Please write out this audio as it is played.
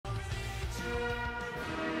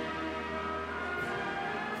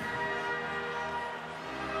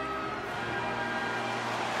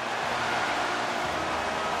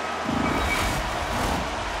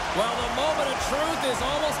truth is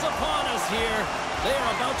almost upon us here. They are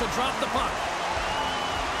about to drop the puck.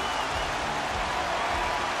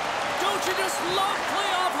 Don't you just love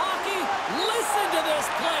playoff hockey? Listen to this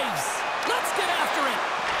place. Let's get after it.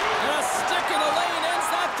 And a stick in the lane ends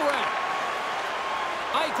that threat.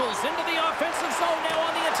 Eichel's into the offensive zone now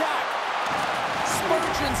on the attack.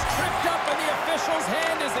 Spurgeon's tripped up and the official's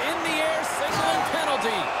hand is in the air, signaling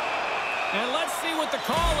penalty. And let's see what the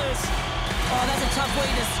call is. Oh, that's a tough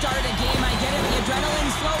way to start a game. I get it. The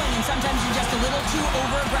adrenaline's flowing, and sometimes you're just a little too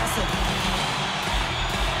over-aggressive.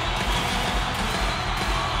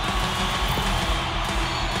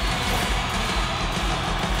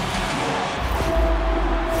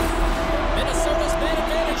 Minnesota's man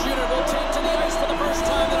advantage unit will take to the ice for the first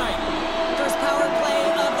time tonight. First power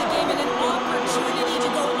play of the game and an opportunity to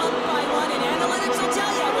go up by one. And analytics will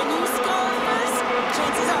tell you when you score first,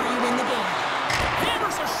 chances are you win the game.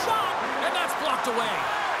 Hammers a shot, and that's blocked away.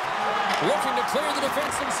 Looking to clear the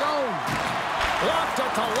defensive zone. Blocked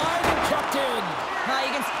at the line and kept in.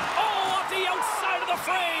 Off the outside of the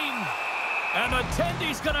frame. And the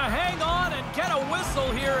Tendy's going to hang on and get a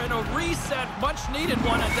whistle here in a reset. Much needed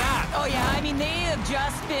one at that. Oh, yeah. I mean, they have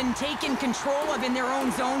just been taken control of in their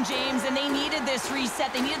own zone, James, and they needed this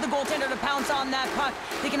reset. They needed the goaltender to pounce on that puck.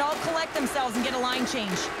 They can all collect themselves and get a line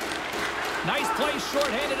change. Nice play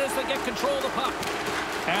shorthanded as they get control of the puck.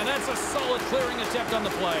 And that's a solid clearing attempt on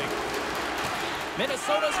the play.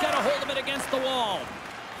 Minnesota's got a hold of it against the wall.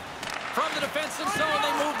 From the defensive zone,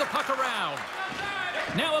 they move the puck around.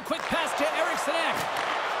 Now a quick pass to Eriksson.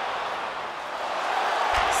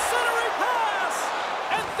 Centering pass!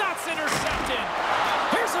 And that's intercepted.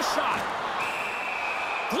 Here's a shot.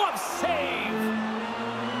 Glove save.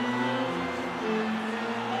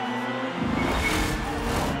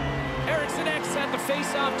 Eriksson at the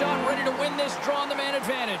face-off dot, ready to win this draw on the man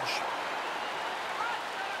advantage.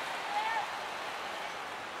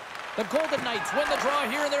 The Golden Knights win the draw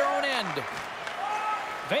here in their own end.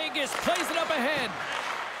 Vegas plays it up ahead.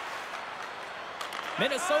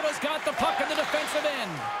 Minnesota's got the puck in the defensive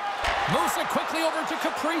end. Moves it quickly over to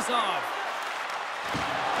Kaprizov.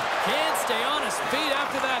 Can't stay on his feet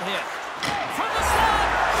after that hit. From the slot,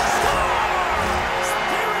 scores!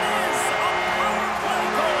 There it is, a power play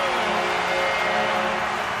goal.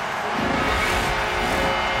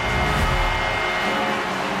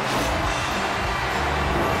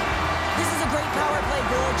 This is a great power play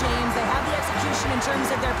goal, James. They have the execution in terms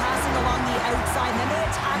of their passing along the outside, and then they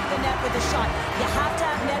attack the net with a shot. You have to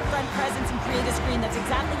have net front presence and create a screen. That's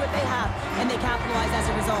exactly what they have, and they capitalize as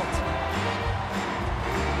a result.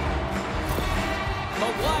 The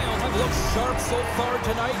Wild have looked sharp so far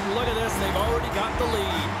tonight. Look at this, they've already got the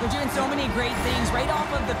lead. They're doing so many great things right off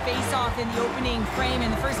of the face-off in the opening frame. In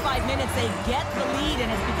the first 5 minutes, they get the lead, and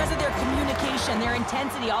it's because of their communication, their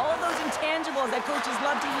intensity, all of those intangibles that coaches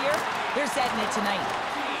love to hear. They're setting it tonight.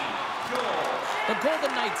 The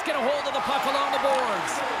Golden Knights get a hold of the puck along the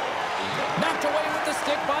boards. Knocked away with the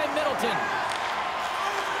stick by Middleton.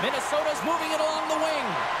 Minnesota's moving it along the wing.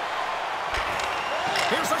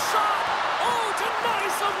 Here's a shot. Oh,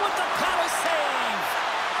 denies him with the paddle save.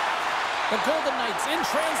 The Golden Knights in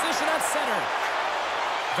transition at center.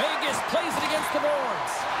 Vegas plays it against the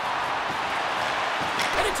boards.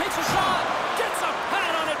 And he takes a shot. Gets a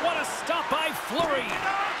pad on it. What a stop by Fleury.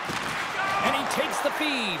 And he takes the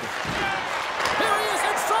feed. Here he is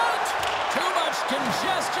in front. Too much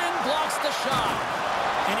congestion blocks the shot.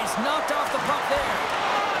 And he's knocked off the puck there.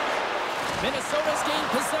 Minnesota's gained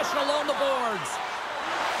possession along the boards.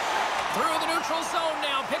 Through the neutral zone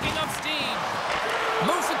now, picking up steam.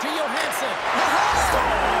 Moves it to Johansson.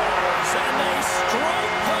 Scores! And they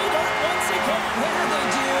strike pay dirt once again. Yeah, they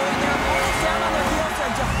do. And their opponents down on their heels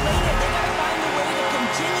are deflated. They got to find a way to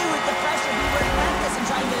continue with the pressure, be relentless, and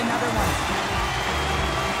try and get another one.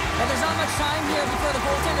 But there's not much time here before the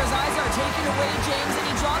goaltender's eyes are taken away, James, and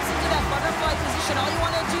he drops into that butterfly position. All you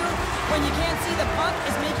want to do when you can't see the puck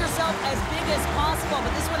is make yourself as big as possible.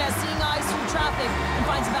 But this one has seeing eyes through traffic and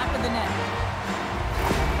finds the back of the net.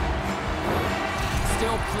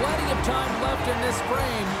 Still plenty of time left in this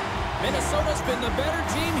frame. Minnesota's been the better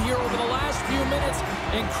team here over the last few minutes,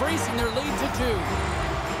 increasing their lead to 2.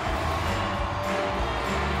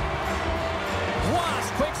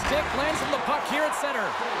 Quick stick lands on the puck here at center.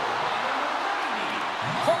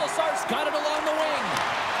 Colasar's got it along the wing.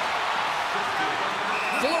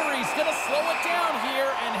 Fleury's going to slow it down here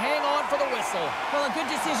and hang on for the whistle. Well, a good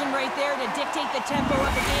decision right there to dictate the tempo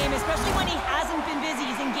of the game, especially when he hasn't been busy.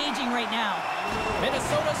 He's engaging right now.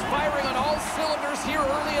 Minnesota's firing on all cylinders here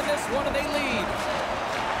early in this one, and they lead.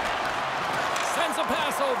 Sends a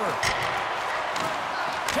pass over.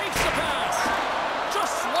 Takes the pass.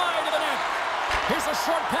 Just slide to the net.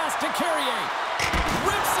 short pass to Carrier.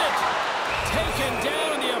 Rips it. Taken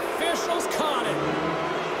down, and the officials caught it.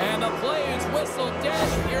 And the play is whistled dead.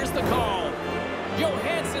 Here's the call.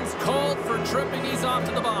 Johansson's called for tripping. He's off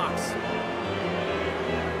to the box.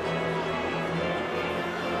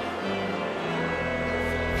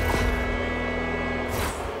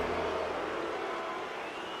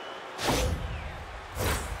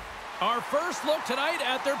 Our first look tonight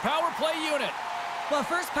at their power play unit. Well,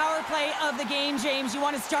 first power play of the game, James. You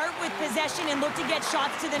want to start with possession and look to get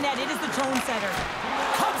shots to the net. It is the tone setter.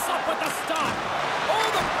 Comes up with the stop.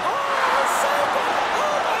 Saved it! Oh,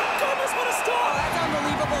 my goodness, what a stop! Oh, that's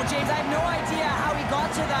unbelievable, James. I have no idea how he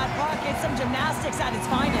got to that puck. It's some gymnastics at its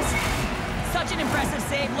finest. Such an impressive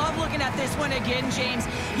save. Love looking at this one again, James.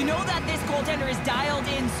 You know that this goaltender is dialed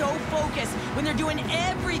in, so focused, when they're doing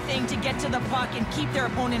everything to get to the puck and keep their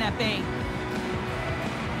opponent at bay.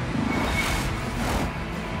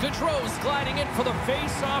 Gaudreau's gliding in for the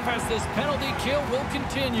face-off as this penalty kill will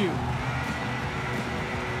continue.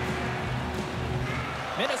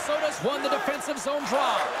 Minnesota's won the defensive zone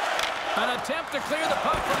draw. An attempt to clear the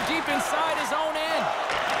puck from deep inside his own end.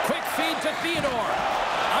 Quick feed to Theodore.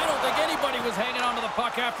 I don't think anybody was hanging on to the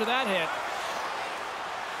puck after that hit.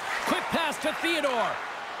 Quick pass to Theodore.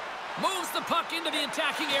 Moves the puck into the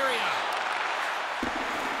attacking area.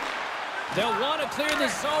 They'll want to clear the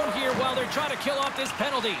zone here while they're trying to kill off this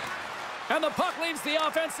penalty. And the puck leaves the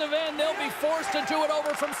offensive end. They'll be forced to do it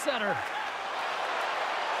over from center.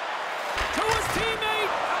 To his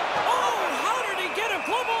teammate. Oh, how did he get a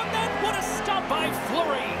glove on that? What a stop by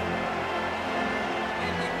Fleury.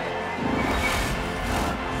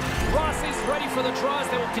 Rossi's ready for the draws.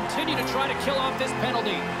 They will continue to try to kill off this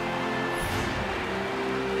penalty.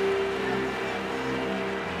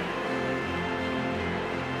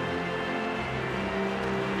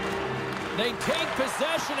 They take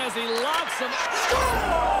possession as he locks him.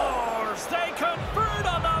 Scores! They convert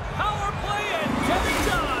on the power play and get it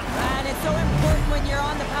done. And it's so important when you're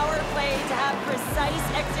on the power play to have precise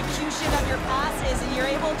execution of your passes and you're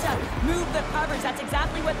able to move the coverage. That's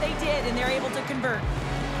exactly what they did, and they're able to convert.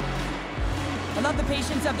 I love the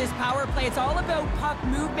patience of this power play. It's all about puck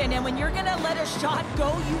movement, and when you're going to let a shot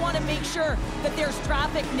go, you want to make sure that there's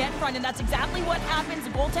traffic net front, and that's exactly what happens.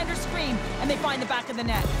 The goaltenders scream, and they find the back of the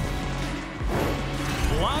net.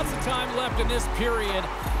 Lots of time left in this period.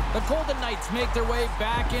 The Golden Knights make their way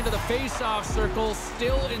back into the face-off circle,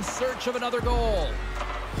 still in search of another goal.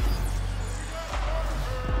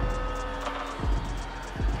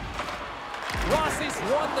 Rossi's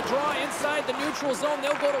won the draw inside the neutral zone.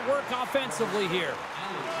 They'll go to work offensively here.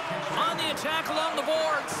 On the attack along the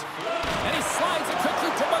boards. And he slides it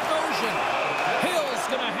quickly to Bogosian. Hill's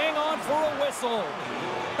going to hang on for a whistle.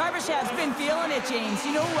 Barbashev's been feeling it, James.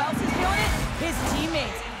 You know who else is feeling it? His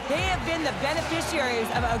teammates. They have been the beneficiaries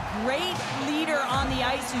of a great leader on the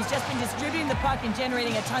ice who's just been distributing the puck and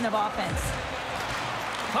generating a ton of offense.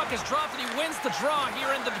 Puck is dropped and he wins the draw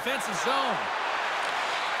here in the defensive zone.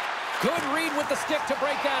 Good read with the stick to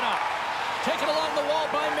break that up. Taken along the wall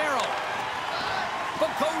by Merrill.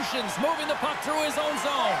 Bogosian's moving the puck through his own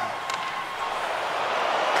zone.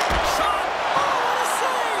 Shot! Oh, what a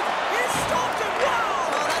save! He stopped it!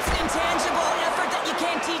 Wow! Oh, that's an intangible effort that you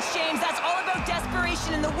can't teach, James. That's all about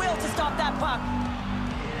desperation and the will to stop that puck.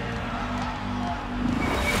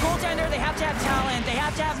 The goaltender, they have to have talent, they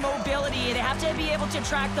have to have mobility, they have to be able to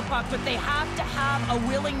track the puck, but they have to have a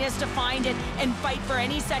willingness to find it and fight for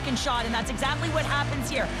any second shot, and that's exactly what happens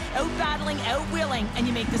here. Out-battling, out-willing, and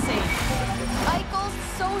you make the save. Eichel's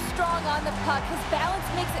so strong on the puck. His balance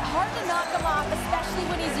makes it hard to knock him off, especially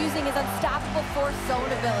when he's using his unstoppable force zone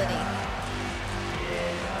ability.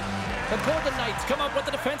 The Golden Knights come up with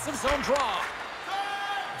the defensive zone draw.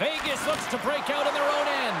 Vegas looks to break out on their own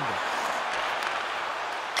end.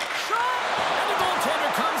 And the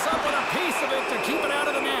goaltender comes up with a piece of it to keep it out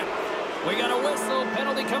of the net. We got a whistle.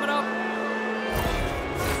 Penalty coming up.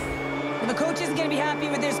 Well, the coach isn't going to be happy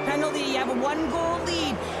with this penalty. You have a one-goal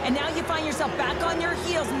lead, and now you find yourself back on your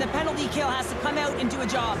heels, and the penalty kill has to come out and do a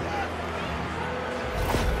job.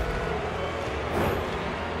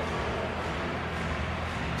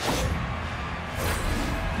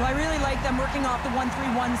 Well, I really like them working off the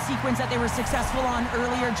 1-3-1 sequence that they were successful on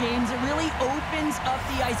earlier, James. It really opens up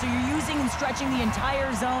the ice, so you're using and stretching the entire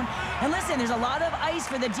zone. And listen, there's a lot of ice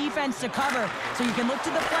for the defense to cover, so you can look to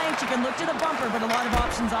the flanks, you can look to the bumper, but a lot of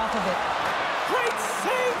options off of it. Great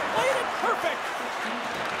save! Played it perfect!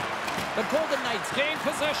 The Golden Knights gain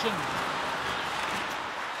possession.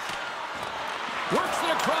 Works it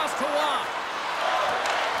across to Watt.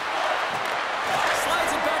 Slides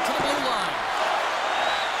it back to the blue line.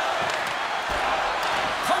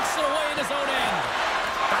 Pucks it away in his own end.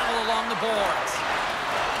 boards.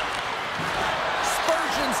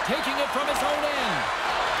 Spurgeon's taking it from his own end.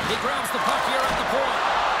 He grabs the puck here at the point.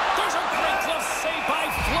 There's a great glove save by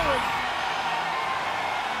Fleury.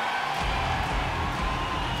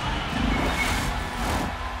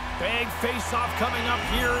 Big face-off coming up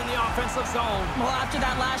here in the offensive zone. Well, after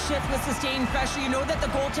that last shift with sustained pressure, you know that the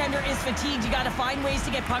goaltender is fatigued. You got to find ways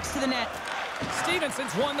to get pucks to the net.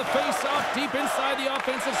 Stevenson's won the face-off deep inside the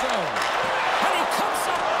offensive zone. And he comes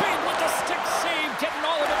up big with the stick save, getting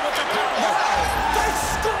all of it with the power. They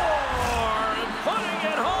score! And putting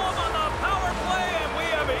it home on the power play, and we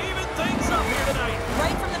have even things up here tonight.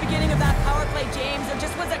 Right from the beginning of that power play, James, there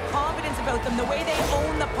just was a confidence about them. The way they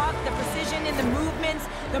own the puck, the precision in the movements,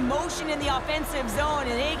 the motion in the offensive zone,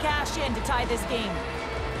 and they cash in to tie this game.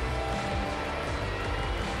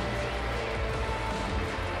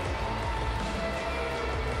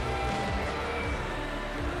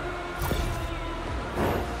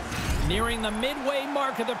 Nearing the midway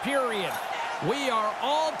mark of the period. We are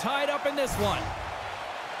all tied up in this one.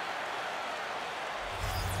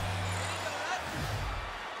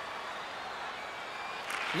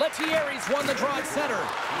 Lettieri's won the draw at center.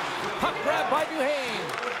 Puck grab by Duhane.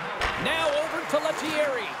 Now over to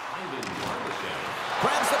Lettieri.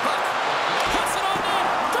 Grabs the puck. Puts it on net.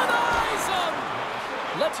 Denies him.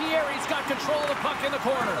 Lettieri's got control of the puck in the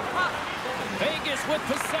corner. Vegas with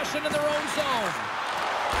possession in their own zone.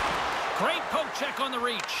 Great poke check on the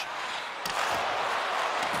reach.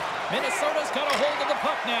 Minnesota's got a hold of the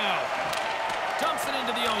puck now. Dumps it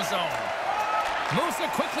into the O-zone. Moves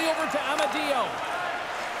it quickly over to Amadio.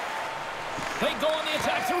 They go on the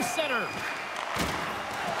attack through center.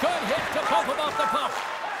 Good hit to pump him off the puck.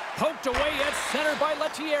 Poked away at center by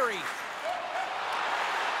Lettieri.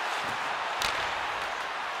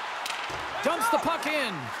 Dumps the puck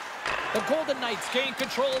in. The Golden Knights gain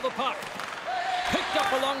control of the puck. Picked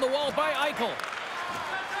up along the wall by Eichel.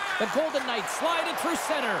 The Golden Knights slide it through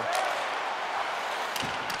center.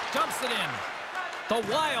 Dumps it in. The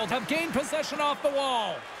Wild have gained possession off the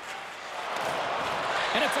wall.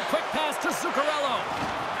 And it's a quick pass to Zuccarello.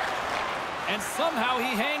 And somehow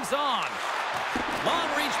he hangs on.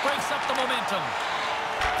 Long reach breaks up the momentum.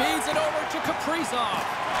 Feeds it over to Kaprizov.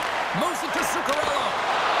 Moves it to Zuccarello.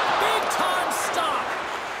 Big time stop.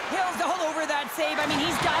 Hill's all over that save. I mean,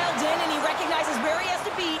 he's dialed in and he recognizes where he has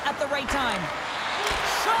to be at the right time.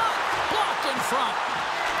 Shot! Blocked in front.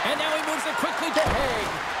 And now he moves it quickly to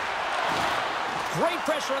Haig. Great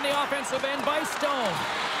pressure on the offensive end by Stone.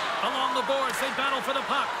 Along the boards, they battle for the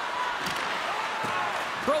puck.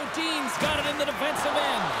 Brodin's got it in the defensive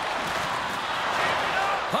end.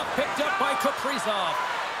 Puck picked up by Kaprizov.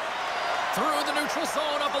 Through the neutral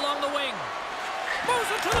zone, up along the wing.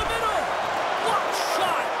 Moves it to the middle. What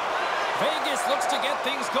shot! Vegas looks to get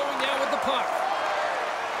things going now with the puck.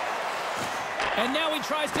 And now he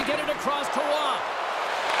tries to get it across to Roy.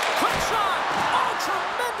 Quick shot! Oh,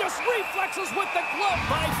 tremendous reflexes with the glove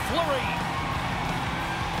by Fleury.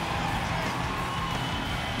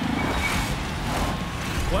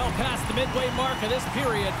 Well past the midway mark of this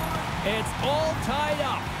period, it's all tied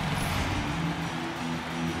up.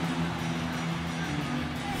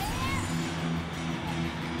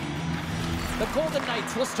 The Golden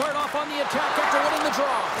Knights will start off on the attack after winning the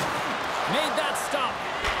draw. Made that stop.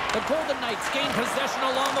 The Golden Knights gain possession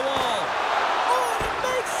along the wall. Oh, and it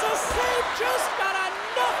makes the save, just not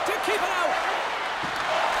enough to keep it out.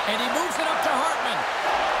 And he moves it up to Hartman.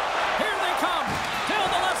 Here they come. Down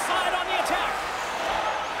the left side on the attack.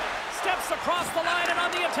 Steps across the line and on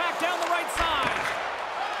the attack down the right side.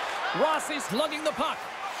 Rossi's lugging the puck.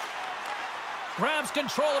 Grabs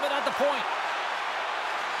control of it at the point.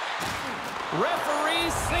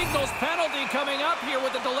 Referee signals penalty coming up here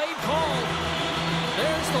with a delayed call.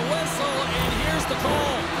 There's the whistle, and here's the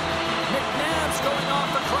call. McNabb's going off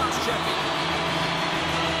for cross-checking.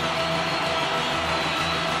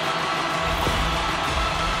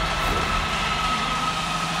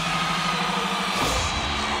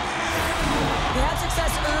 They had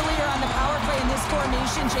success earlier on the power play in this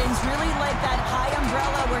formation, James. Really like that high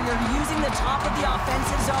umbrella where you're using the top of the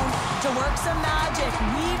offensive zone to work some magic,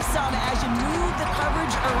 weave some as you move the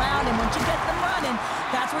coverage around. And once you get them running,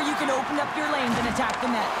 that's where you can open up your lanes and attack the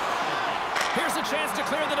net. Here's a chance to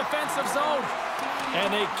clear the defensive zone.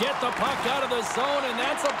 And they get the puck out of the zone, and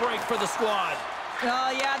that's a break for the squad.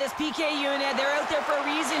 Oh, yeah, this PK unit, they're out there for a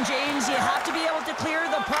reason, James. You have to be able to clear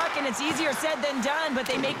the puck, and it's easier said than done, but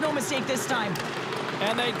they make no mistake this time.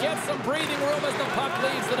 And they get some breathing room as the puck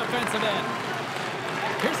leaves the defensive end.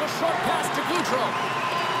 Here's a short pass to Goudreau.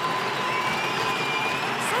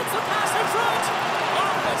 Sends a pass in front.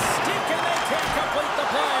 Off the stick, and they can't complete the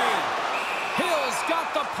play. Hills He's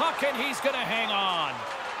got the puck, and he's going to hang on.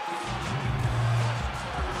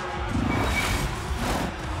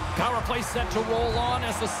 Power play set to roll on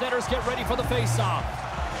as the setters get ready for the faceoff.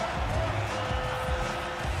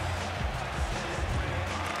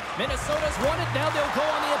 Minnesota's won it. Now they'll go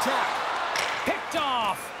on the attack. Picked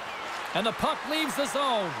off. And the puck leaves the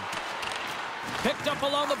zone. Picked up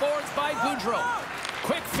along the boards by Boudreau.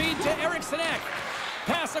 Quick feed to Eriksson.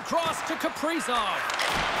 Pass across to Kaprizov.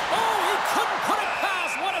 Oh, he couldn't put it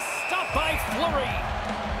past. What a stop by Fleury.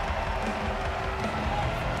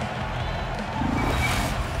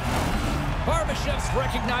 Barbashev's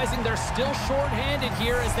recognizing they're still short-handed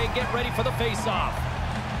here as they get ready for the face-off.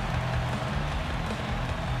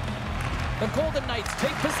 The Golden Knights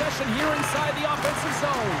take possession here inside the offensive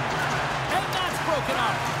zone. And that's broken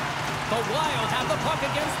up. The Wild have the puck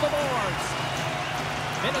against the boards.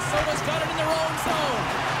 Minnesota's got it in their own zone.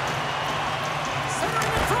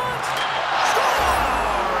 Centering in front. Score!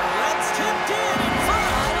 That's tipped in front.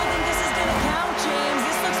 I don't think this is going to count, James.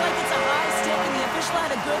 This looks like it's a high stick, and the official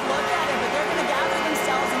had a good look at it, but they're going to gather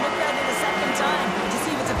themselves and look at it a second time to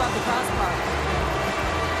see if it's above the crossbar.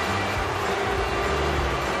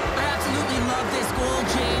 I absolutely love this goal,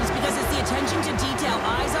 James, because it's the attention to detail,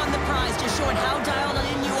 eyes on the prize, just showing how dialed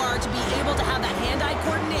in you are to be able to have that hand-eye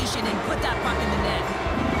coordination and put that puck in the net.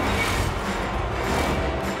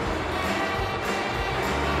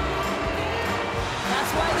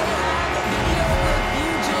 That's why they have the video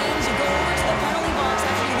review, James. You go over to the penalty box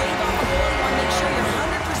after you wave off the goal. You want to make sure you're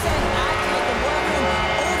 100% accurate. The war room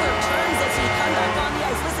overturns it, so you come back on the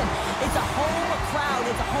ice. Listen, it's a home crowd.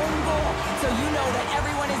 It's a home goal, so you know that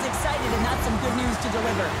everyone is excited, and that's some good news to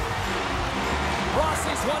deliver.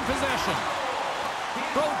 Rossi's won possession.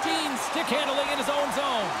 Brodin stick handling in his own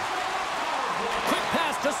zone. Quick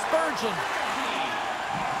pass to Spurgeon.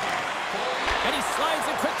 And he slides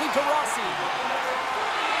it quickly to Rossi.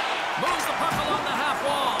 Moves the puck along the half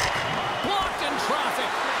wall. Blocked in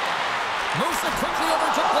traffic. Moves it quickly over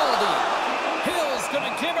to Goldie. Hill's going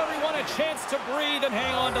to give everyone a chance to breathe and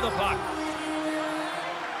hang on to the puck.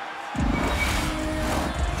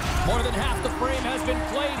 More than half the frame has been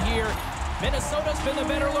played here. Minnesota's been the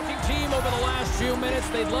better-looking team over the last few minutes.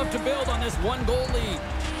 They'd love to build on this one-goal lead.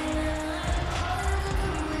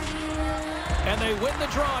 And they win the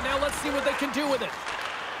draw. Now let's see what they can do with it.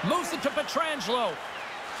 Moves it to Pietrangelo.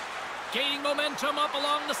 Gaining momentum up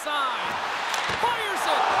along the side. Fires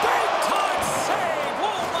it. Big-time save.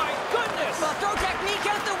 Oh, my goodness. Well, throw technique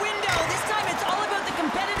out the window. This time it's all about the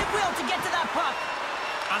competitive will to get to that puck.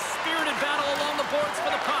 A spirited battle along the boards for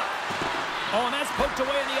the puck. Oh, and that's poked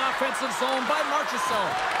away in the offensive zone by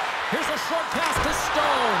Marchessault. Here's a short pass to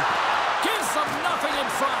Stone. Gives them nothing in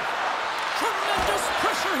front. Tremendous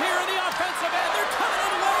pressure here in the offensive end. They're coming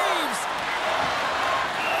in waves.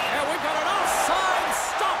 And we've got an offside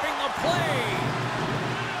stopping the play.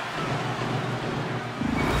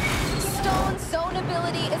 Stone's zone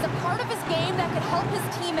ability is a part of his game that could help his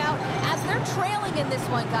team out as they're trailing in this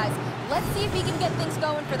one, guys. Let's see if he can get things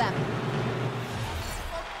going for them.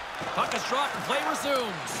 Puck is dropped and play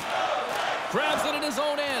resumes. Grabs it in his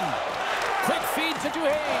own end. Quick feed to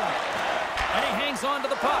Duhaime. And he hangs on to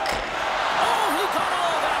the puck. Oh, he got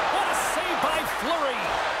all of that. What a save by Fleury.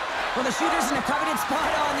 Well, the shooter's in a coveted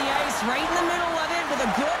spot on the ice, right in the middle of it with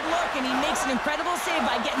a good look, and he makes an incredible save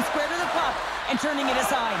by getting square to the puck and turning it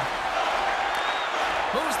aside.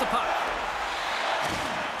 Moves the puck.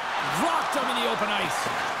 Dropped him in the open ice.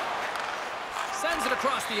 Sends it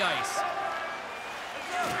across the ice.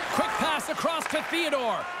 Quick pass across to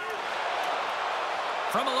Theodore.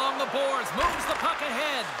 From along the boards, moves the puck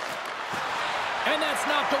ahead. And that's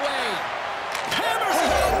knocked away. Hammers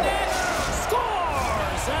it in net.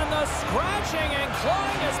 Scores! And the scratching and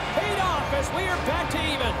clawing has paid off as we are back to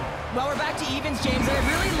even. Well, we're back to evens, James, and I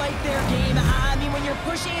really like their game. I mean, when you're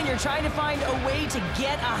pushing and you're trying to find a way to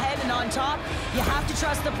get ahead and on top, you have to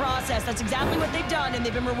trust the process. That's exactly what they've done, and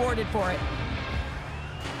they've been rewarded for it.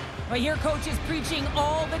 But here, coach is preaching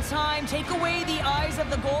all the time. Take away the eyes of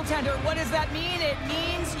the goaltender. What does that mean? It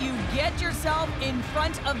means you get yourself in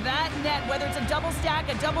front of that net, whether it's a double stack,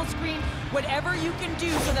 a double screen, whatever you can do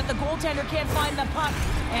so that the goaltender can't find the puck.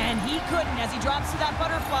 And he couldn't. As he drops to that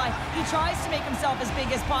butterfly, he tries to make himself as big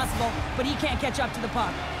as possible, but he can't catch up to the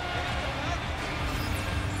puck.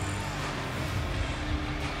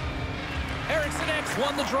 Eriksson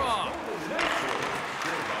won the draw.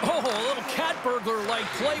 Oh, a little cat burglar-like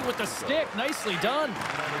play with the stick. Nicely done.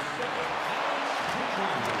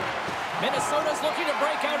 Minnesota's looking to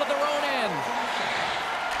break out of their own end.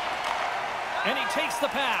 And he takes the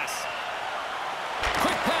pass.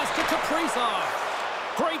 Quick pass to Kaprizov.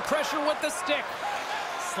 Great pressure with the stick.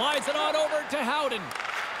 Slides it on over to Howden.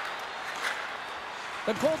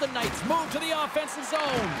 The Golden Knights move to the offensive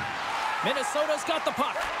zone. Minnesota's got the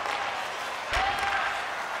puck.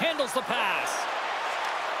 Handles the pass.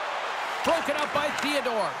 Broken up by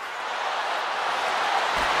Theodore.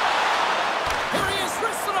 Here he is,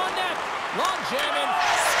 wristed on net. Long jamming.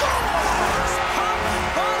 Scores! Popping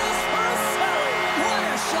bonus for a Sally. What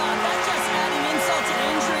a shot. That's just adding insult to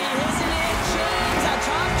injury, isn't it, James? A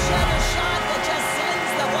top cheddar shot that just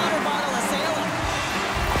sends the water bottle a-sailing.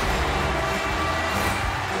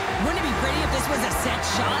 Wouldn't it be pretty if this was a set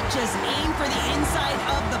shot? Just aim for the inside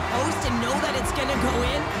of the post and know that it's going to go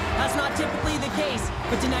in? That's not typically the case,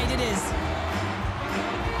 but tonight it is.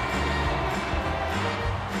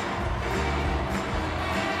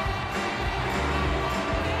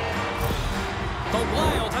 The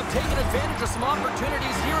Wild have taken advantage of some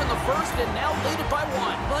opportunities here in the first and now lead it by 1.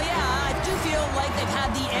 Well, yeah, I do feel like they've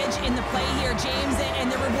had the edge in the play here, James,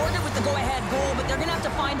 and they're rewarded with the go-ahead goal, but they're going to have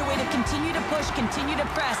to find a way to continue to push, continue to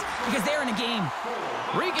press, because they're in a game.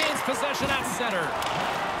 Regains possession at center.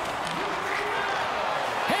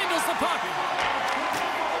 Handles the puck.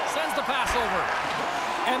 Sends the pass over.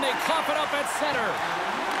 And they cough it up at center.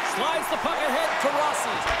 Slides the puck ahead to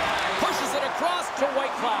Rossi. Pushes it across to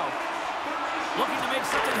Whitecloud. Looking to make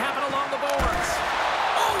something happen along the boards.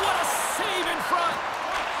 Oh, what a save in front.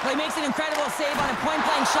 Well, he makes an incredible save on a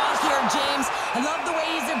point-blank shot here, James. I love the way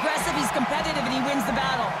he's aggressive, he's competitive, and he wins the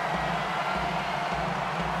battle.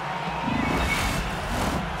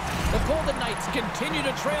 The Golden Knights continue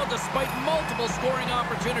to trail despite multiple scoring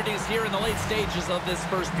opportunities here in the late stages of this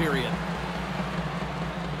first period.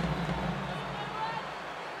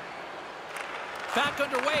 Back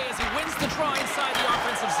underway as he wins the draw inside the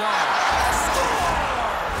offensive zone.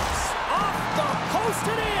 Scores! Off the post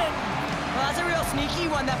and in! Well, that's a real sneaky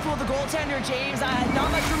one that fooled the goaltender, James.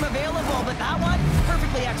 Not much room available, but that one,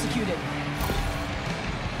 perfectly executed.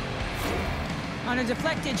 On a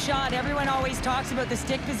deflected shot, everyone always talks about the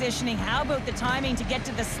stick positioning. How about the timing to get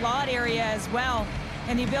to the slot area as well,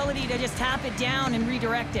 and the ability to just tap it down and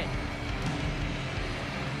redirect it.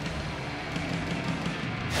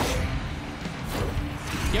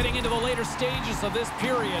 Getting into the later stages of this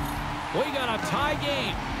period, we got a tie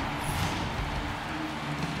game.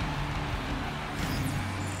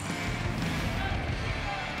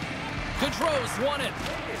 Gaudreau's won it.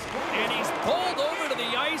 And he's pulled over to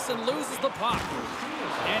the ice and loses the puck.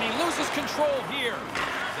 And he loses control here.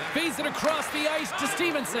 Feeds it across the ice to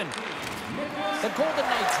Stevenson. The Golden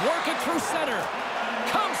Knights work it through center.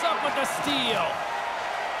 Comes up with the steal.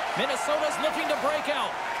 Minnesota's looking to break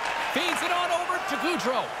out. Feeds it on over to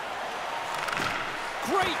Gaudreau.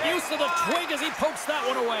 Great use of the twig as he pokes that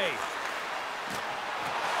one away.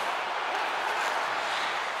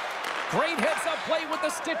 Great heads-up play with the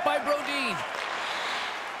stick by Brodin.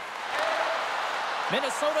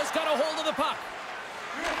 Minnesota's got a hold of the puck.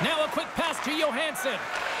 Now a quick pass to Johansson.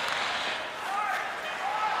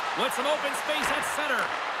 With some open space at center.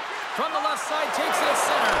 From the left side, takes it at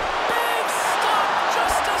center. Big stop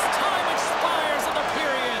just as time expires in the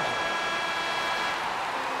period.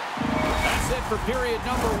 That's it for period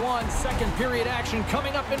number 1. Second period action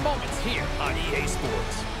coming up in moments here on EA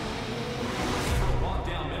Sports. Walk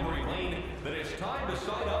down memory lane, but it's time to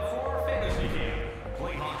sign up for our fantasy game.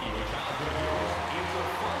 Play hockey with childhood heroes. It's a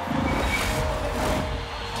fun.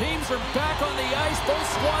 Teams are back on the ice. Both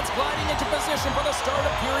squads gliding into position for the start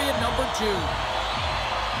of period number 2.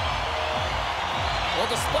 Well,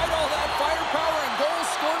 despite all that firepower and goals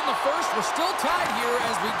scored in the first, we're still tied here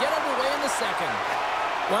as we get underway in the second.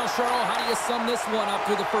 Well, Charles, how do you sum this one up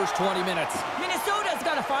through the first 20 minutes? Minnesota's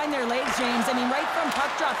got to find their legs, James. I mean, right from puck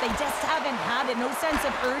drop, they just haven't had it. No sense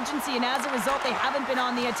of urgency, and as a result, they haven't been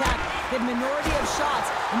on the attack. They have a minority of shots,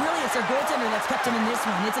 and really it's their goaltender that's kept them in this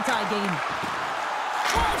one. It's a tie game.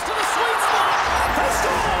 Drives to the sweet spot. They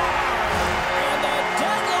score! And the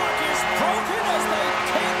deadlock is broken as they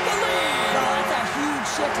take the lead. Well, that's a huge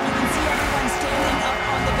shift, and you can see everyone standing up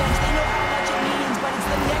on the bench. They know how much it means, but it's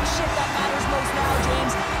the next shift that matters most now,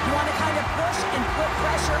 James. You want to kind of push and put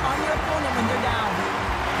pressure on your opponent when they're down.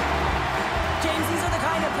 James, these are the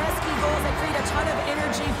kind of pesky goals that create a ton of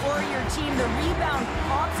energy for your team. The rebound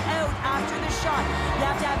pops out after the shot. You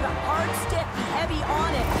have to have a hard stick, be heavy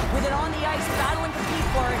on it, with it on the ice, battle and compete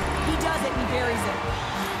for it. He does it, and he buries it.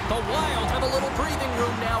 The Wild have a little breathing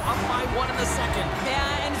room now, up by 1 in the second.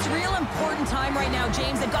 Yeah, and it's a real important time right now,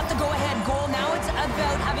 James. They've got the go-ahead goal. Now it's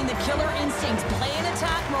about having the killer instincts. Play in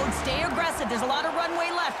attack mode, stay aggressive. There's a lot of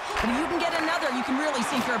runway left. But if you can get another, you can really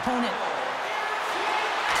sink your opponent.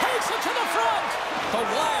 Takes it to the front. The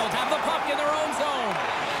Wild have the puck in their own zone.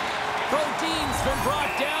 Brodin's been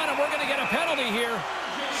brought down, and we're going to get a penalty here.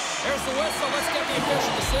 There's the whistle. Let's get the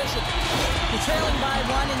official decision. You're trailing by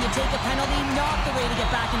one and you take a penalty, not the way to get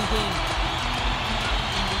back in the game.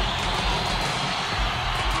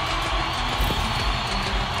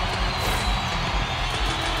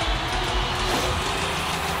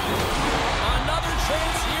 Another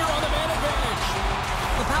chance here on the man advantage.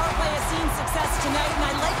 The power play has seen success tonight, and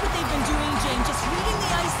I like what they've been doing, James, just reading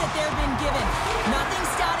the ice that they've been given. Nothing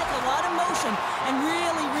static, a lot of motion, and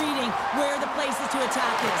really reading where the places to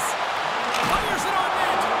attack is. Fires it on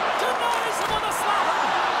net. Denies him on the slapper.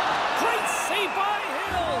 Great save by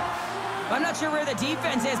Hill. I'm not sure where the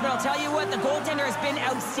defense is, but I'll tell you what, the goaltender has been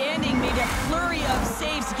outstanding. Made a flurry of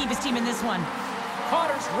saves to keep his team in this one.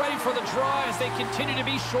 Connor's ready for the draw as they continue to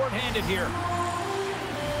be shorthanded here.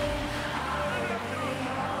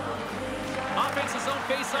 Offense's own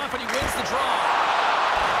face-off, and he wins the draw.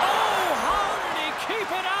 Oh, how did he keep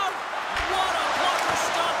it out? What a blocker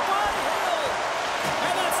stop by Hill.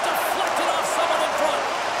 And that's deflected off someone in front.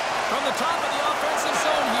 From the top of the offensive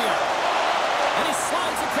zone here. And he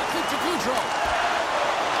slides it quickly to Goudreau.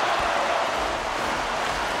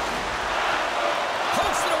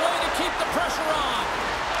 Pokes it away to keep the pressure on.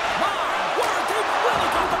 My word, they really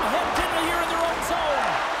got them hemmed in here in their own zone.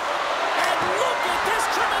 And look at this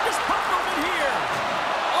tremendous puck movement here.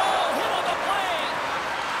 Oh, hit on the play.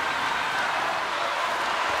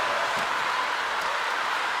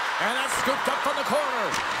 And that's scooped up from the corner.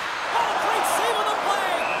 Oh, great save on the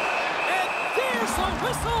play. And there's the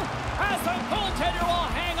whistle as the goaltender will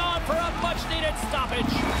hang on for a much-needed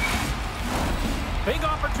stoppage. Big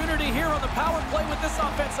opportunity here on the power play with this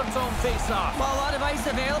offensive zone face-off. Well, a lot of ice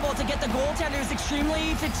available to get the goaltenders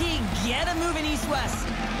extremely fatigued. Get a move in east-west.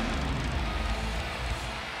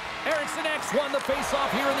 Eriksson X won the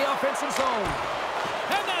face-off here in the offensive zone.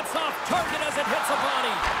 And that's off target as it hits a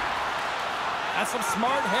body. That's some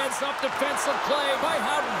smart heads-up defensive play by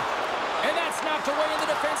Howden. And that's knocked away in the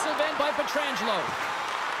defensive end by Pietrangelo.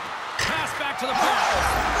 Pass back to the puck.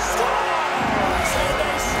 Scores! And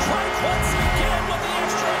they strike once again with the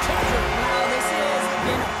extra attacker. Wow, this has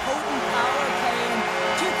been a potent power play. And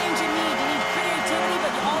two things you need. You need creativity,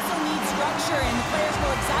 but you also need structure. And the players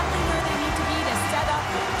know exactly where they need to be to set up,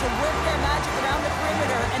 to work their magic around the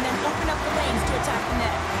perimeter, and then open up the lanes to attack the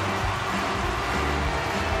net.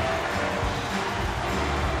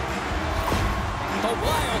 The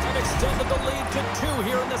Wild have extended the lead to 2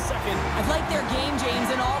 here in the second. I've liked their game,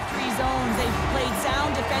 James, in all three zones. They've played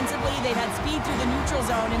sound defensively, they've had speed through the neutral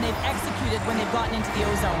zone, and they've executed when they've gotten into the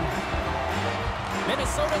O-zone.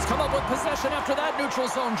 Minnesota's come up with possession after that neutral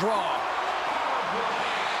zone draw.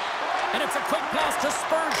 And it's a quick pass to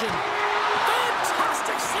Spurgeon.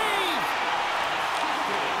 Fantastic save!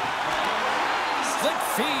 Slick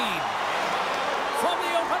feed. From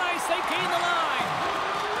the open ice, they gain the line.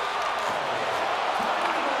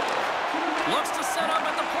 Looks to set up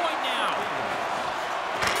at the point now.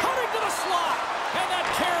 Cutting to the slot. And that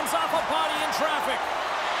caroms off a body in traffic.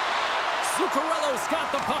 Zuccarello's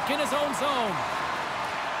got the puck in his own zone.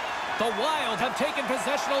 The Wild have taken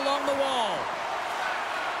possession along the wall.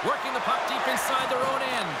 Working the puck deep inside their own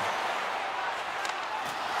end.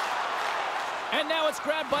 And now it's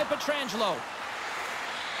grabbed by Pietrangelo.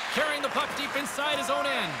 Carrying the puck deep inside his own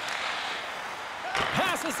end.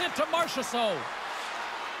 Passes it to Marchessault.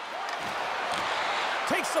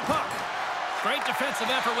 Takes the puck. Great defensive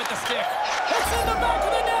effort with the stick. It's in the back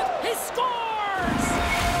of the net. He scores!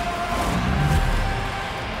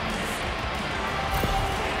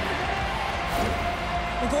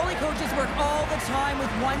 The goalie coaches work all the time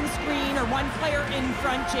with one screen or one player in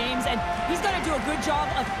front, James, and he's got to do a good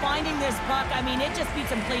job of finding this puck. I mean, it just beats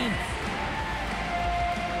him clean.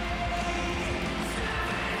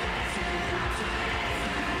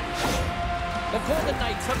 The Golden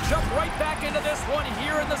Knights have jumped right back into this one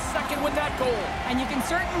here in the second with that goal. And you can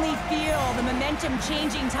certainly feel the momentum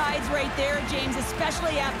changing tides right there, James,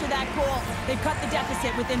 especially after that goal. They've cut the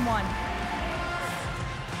deficit within one.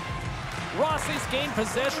 Rossi's gained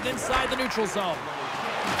possession inside the neutral zone.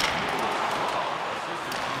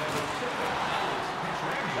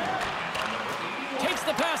 Takes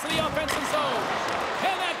the pass to the offensive zone.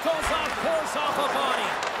 And that goes off, pours off a body.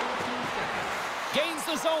 Gains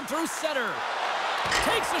the zone through center.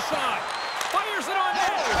 Takes a shot. Fires it on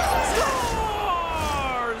net.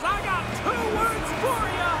 Scores! I got 2 words for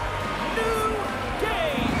you. New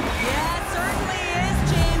game. Yeah, it certainly is,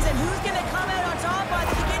 James. And who's going to come out on top by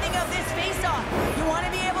the beginning of this faceoff? You want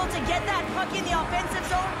to be able to get that puck in the offensive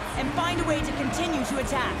zone and find a way to continue to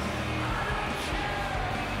attack.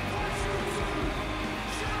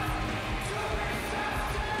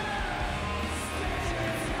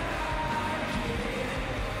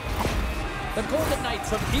 The Golden Knights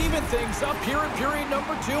Knights have evened things up here in period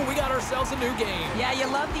number 2. We got ourselves a new game. Yeah, you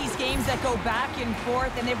love these games that go back and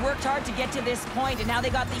forth, and they've worked hard to get to this point, and now they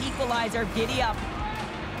got the equalizer. Giddy up.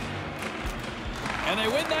 And they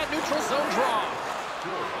win that neutral zone draw.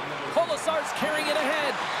 Colasar's carrying it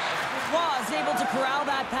ahead. Was able to corral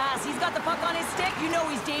that pass. He's got the puck on his stick. You know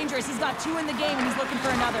he's dangerous. He's got 2 in the game, and he's looking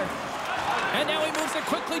for another. And now he moves it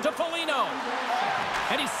quickly to Foligno.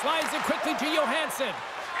 And he slides it quickly to Johansson.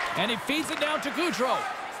 And he feeds it down to Gaudreau.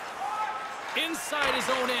 Inside his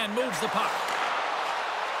own end, moves the puck.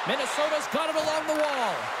 Minnesota's got it along the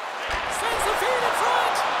wall. Sends the feed in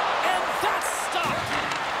front. And that's stopped.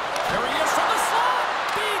 There he is from the slot.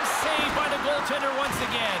 Big save by the goaltender once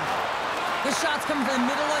again. The shots come from the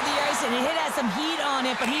middle of the ice, and it has some heat on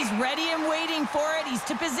it, but he's ready and waiting for it. He's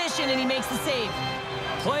to position, and he makes the save.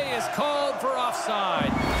 Play is called for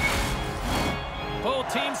offside.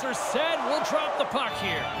 Both teams are set. We'll drop the puck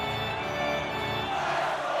here.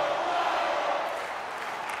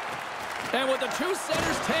 And with the 2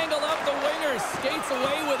 centers tangled up, the winger skates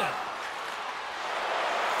away with it.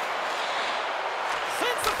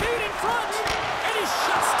 Sends the feed in front, and he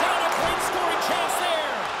shuts down a great scoring chance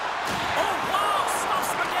there. Oh, wow,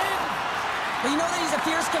 stops him again. Well, you know that he's a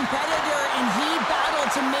fierce competitor, and he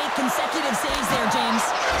battled to make consecutive saves there, James.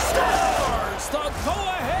 Scores! The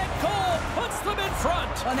go-ahead goal puts them in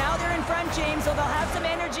front. Well, now they're in front, James, so they'll have some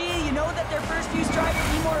energy. You know that their first few strides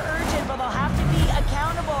will be more urgent, but they'll have to be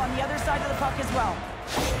accountable on the other side of the puck as well.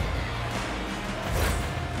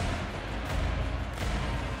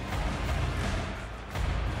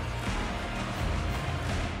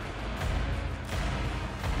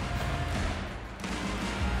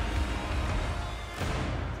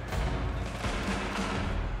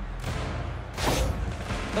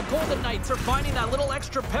 The Golden Knights are finding that little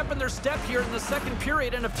extra pep in their step here in the second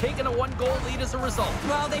period and have taken a 1-goal lead as a result.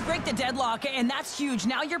 Well, they break the deadlock, and that's huge.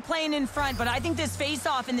 Now you're playing in front, but I think this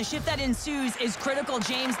face-off and the shift that ensues is critical,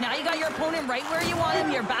 James. Now you got your opponent right where you want him.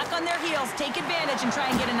 You're back on their heels. Take advantage and try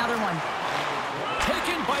and get another one.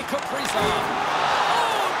 Taken by Kaprizov.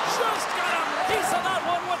 Oh, just got a piece of that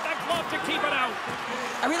one with the glove to keep it out.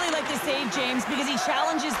 I really like this save, James, because he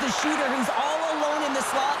challenges the shooter who's all alone in the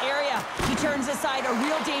slot area. He turns aside a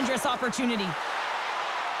real dangerous opportunity.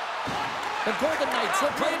 The Golden Knights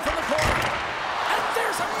are playing from the corner. And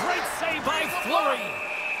there's a great save by Fleury.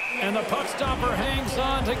 And the puck stopper hangs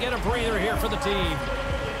on to get a breather here for the team.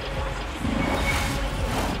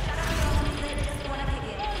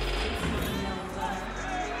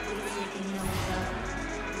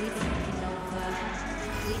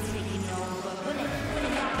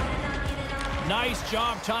 Nice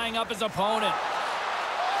job tying up his opponent.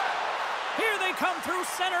 Here they come through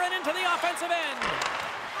center and into the offensive end.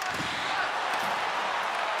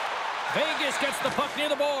 Vegas gets the puck near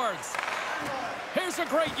the boards. Here's a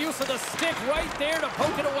great use of the stick right there to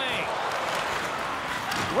poke it away.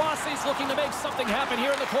 Rossi's looking to make something happen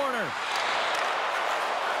here in the corner.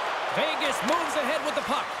 Vegas moves ahead with the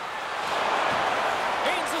puck.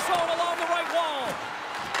 Gains the zone along the right wall.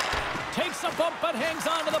 Takes a bump but hangs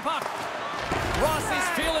on to the puck. Rossi's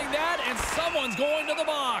feeling that, and someone's going to the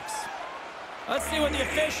box. Let's see what the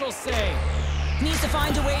officials say. He needs to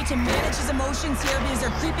find a way to manage his emotions here because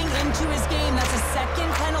they're creeping into his game. That's a second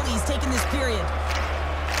penalty he's taken this period.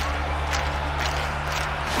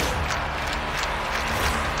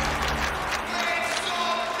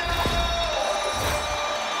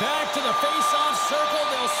 Back to the face-off circle.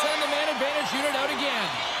 They'll send the man advantage unit out again.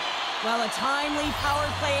 Well, a timely power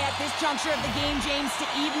play at this juncture of the game, James, to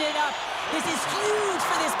even it up. This is huge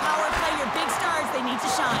for this power play. Your big stars, they need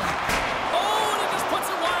to shine. Oh, and he just puts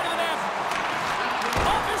it wide of the net.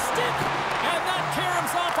 Off his stick. And that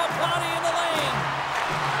caroms off a body in the lane.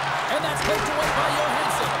 And that's poked away by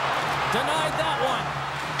Johansson. Denied that one.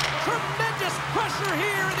 Tremendous pressure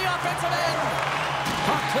here in the offensive end.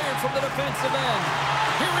 Puck cleared from the defensive end.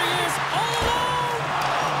 Here he is, all alone.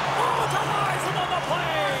 Oh, denies him on the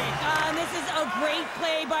play. And this is a great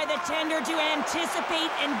play by the tender to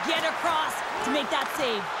anticipate and get across to make that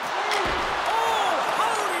save. Oh,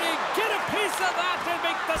 how did he get a piece of that to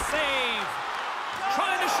make the save?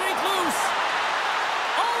 Trying to shake loose.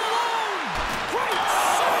 All alone. Great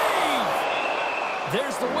save.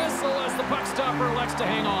 There's the whistle as the puck stopper elects to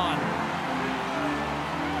hang on.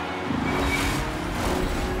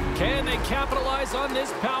 Can they capitalize on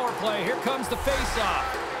this power play? Here comes the face-off.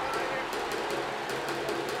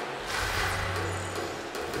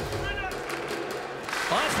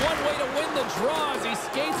 Well, that's one way to win the draw as he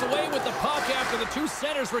skates away with the puck after the 2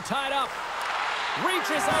 centers were tied up.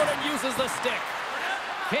 Reaches out and uses the stick.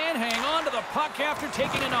 Can't hang on to the puck after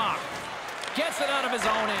taking a knock. Gets it out of his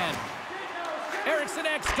own end. Eriksson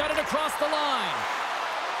X got it across the line.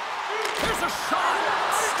 There's a shot.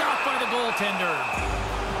 Stopped by the goaltender.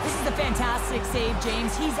 This is a fantastic save,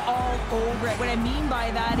 James. He's all over it. What I mean by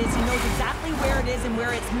that is he knows exactly where it is and where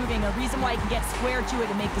it's moving. A reason why he can get square to it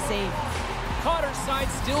and make the save. Cotter's side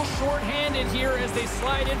still short-handed here as they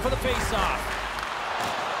slide in for the face-off.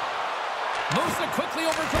 Moves it quickly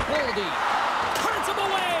over to Boldy. Turns him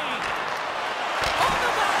away. On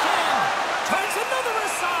the backhand. Turns another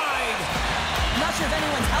aside. I'm not sure if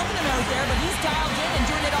anyone's helping him out there, but he's dialed in and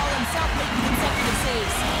doing it all himself, making consecutive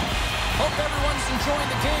saves. Hope everyone's enjoying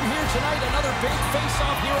the game here tonight. Another big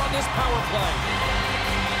face-off here on this power play.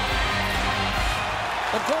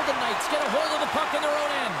 The Golden Knights get a hold of the puck in their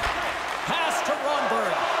own end. Pass to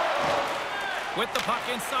Ronberg. With the puck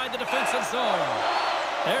inside the defensive zone.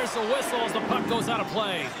 There's the whistle as the puck goes out of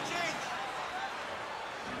play.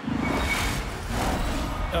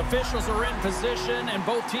 Officials are in position, and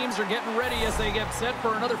both teams are getting ready as they get set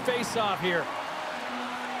for another face-off here.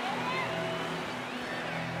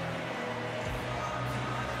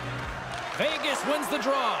 Vegas wins the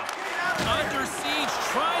draw. Under siege,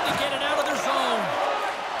 trying to get it out of their zone.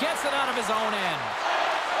 Gets it out of his own end.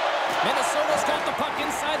 Minnesota's got the puck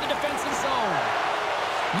inside the defensive zone.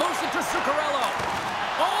 Moves it to Zuccarello.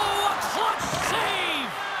 Oh, a clutch save!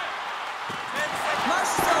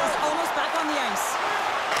 Marchessault's almost back on the ice.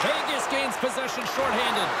 Vegas gains possession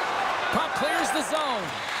shorthanded. Puck clears the zone.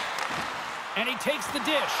 And he takes the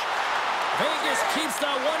dish. Vegas keeps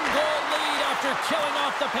that one-goal lead after killing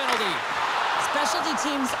off the penalty. Specialty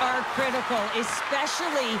teams are critical,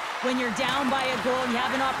 especially when you're down by a goal and you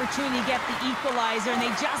have an opportunity to get the equalizer, and they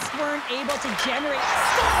just weren't able to generate.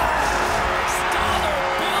 Stoller,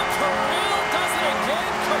 Bill Carrill does it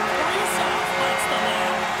again. Kaprizov lets them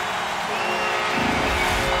in.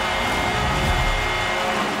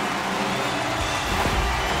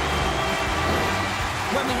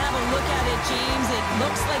 When we have a look at it, James, it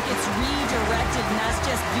looks like it's redirected, and that's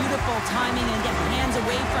just beautiful timing and get hands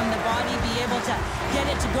away from the body, be able to get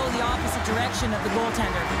it to go the opposite direction of the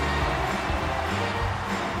goaltender.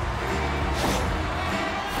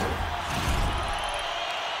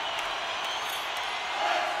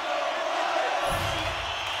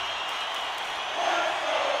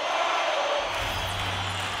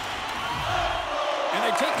 And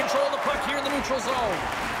they take control of the puck here in the neutral zone.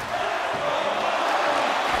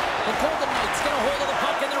 The Golden Knights get a hold of the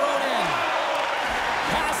puck in their own end.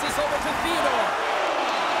 Passes over to Theodore.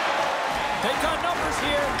 They've got numbers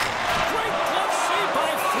here. Great glove save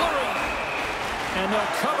by Fleury. And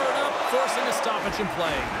they'll cover it up, forcing a stoppage in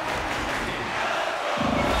play.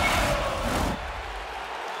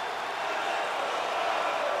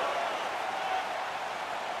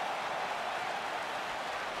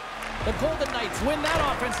 The Golden Knights win that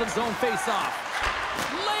offensive zone face-off.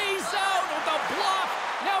 Lays out with the block.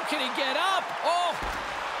 Now can he get up? Oh!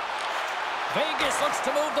 Vegas looks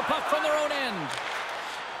to move the puck from their own end.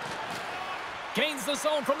 Gains the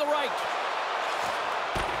zone from the right.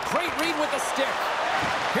 Great read with the stick.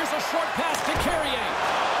 Here's a short pass to Carrier.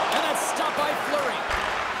 And that's stopped by Fleury.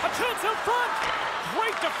 A chance in front.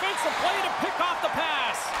 Great defensive play to pick off the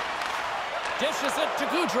pass. Dishes it to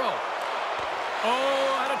Goudreau.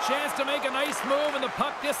 Oh, had a chance to make a nice move, and the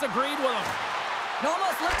puck disagreed with him. It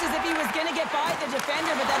almost looked as if he was going to get by the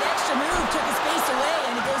defender, but that extra move took his face away,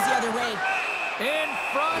 and it goes the other way. In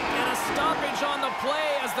front, and a stoppage on the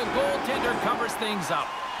play as the goaltender covers things up.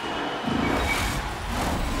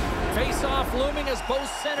 Face-off looming as both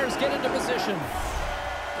centers get into position.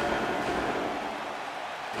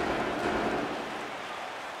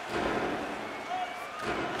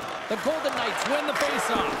 The Golden Knights win the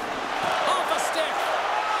face-off. Off a stick.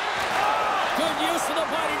 Good use of the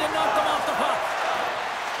body to knock them off the puck.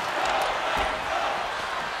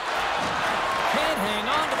 Can't hang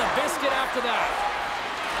on to the biscuit after that.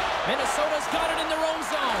 Minnesota's got it in their own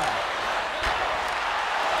zone.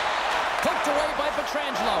 Poked away by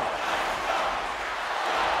Pietrangelo.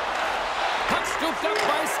 Puck scooped up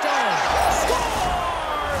by Stone.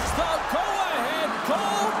 Scores! The go-ahead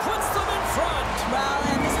goal puts them in front. Well,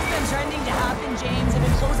 and this has been trending to happen, James. They've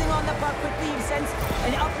been closing on the puck quickly. You've sensed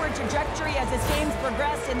an upward trajectory as this game's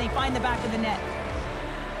progressed, and they find the back of the net.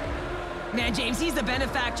 Man, James, he's the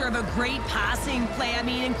benefactor of a great passing play. I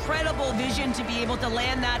mean, incredible vision to be able to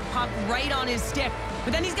land that puck right on his stick.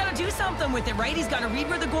 But then he's got to do something with it, right? He's got to read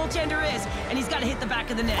where the goaltender is, and he's got to hit the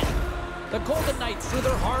back of the net. The Golden Knights, through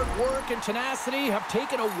their hard work and tenacity, have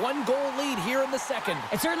taken a one-goal lead here in the second.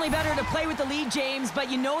 It's certainly better to play with the lead, James, but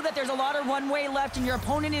you know that there's a lot of one-way left, and your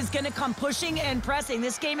opponent is going to come pushing and pressing.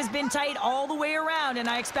 This game has been tight all the way around, and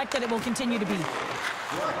I expect that it will continue to be. Moves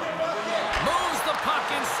the puck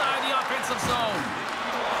inside the offensive offensive zone.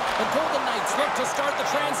 The Golden Knights look to start the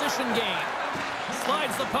transition game.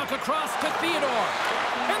 Slides the puck across to Theodore.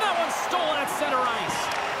 And that one's stolen at center ice.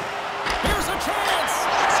 Here's a chance.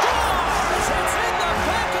 Scores! It's in the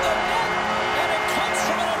back of the net. And it comes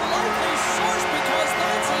from an unlikely source because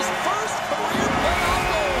that's his first career playoff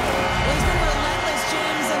goal. He's been relentless,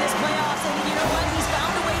 James, in this playoffs. And you know what? He's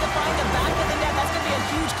found a way to find the back of the net. That's going to be a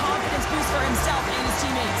huge confidence boost for himself and his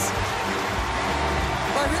teammates.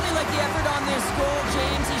 I really like the effort on this goal,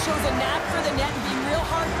 James. He shows a knack for the net and being real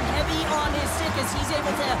hard and heavy on his stick as he's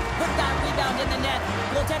able to put that rebound in the net.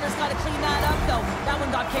 Goaltender's got to clean that up, though. That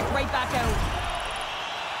one got kicked right back out.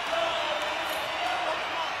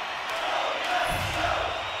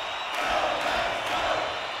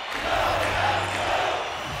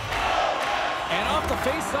 And off the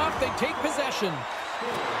face-off, they take possession.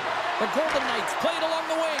 The Golden Knights play it along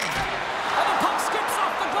the wing. And the puck skips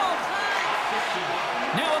off the glove.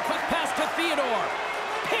 Now a quick pass to Theodore.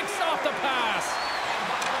 Picks off the pass.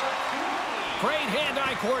 Great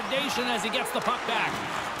hand-eye coordination as he gets the puck back.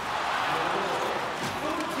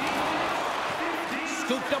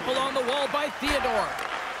 Scooped up along the wall by Theodore.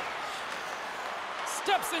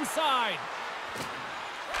 Steps inside.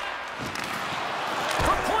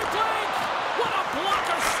 From point blank. What a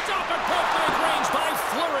blocker stop at point blank range by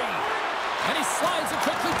Fleury. And he slides it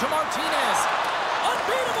quickly to Martinez.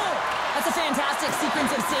 Unbeatable. That's a fantastic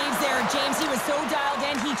sequence of saves there, James. He was so dialed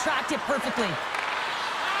in, he tracked it perfectly.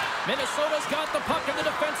 Minnesota's got the puck in the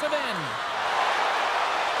defensive end.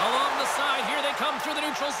 Along the side, here they come through the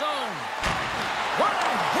neutral zone. What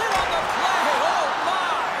a hit on the play! Oh,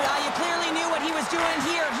 my! Yeah, you clearly knew what he was doing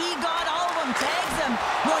here. He got all of them, tags them,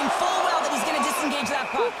 knowing full well that he's going to disengage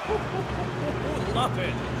that puck. Love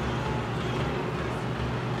it.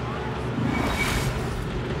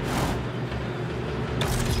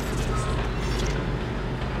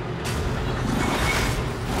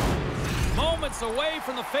 Moments away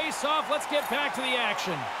from the face-off. Let's get back to the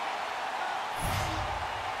action.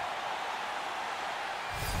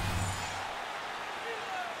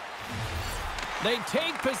 They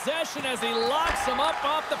take possession as he locks him up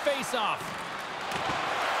off the face-off.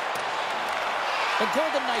 The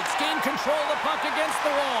Golden Knights gain control of the puck against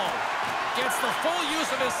the wall. Gets the full use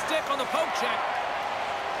of his stick on the poke check.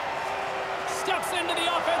 Steps into the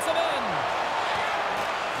offensive end.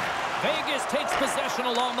 Vegas takes possession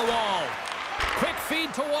along the wall. Quick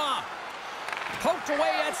feed to Waugh. Poked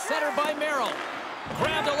away at center by Merrill.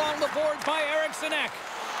 Grabbed along the boards by Eriksson Ek.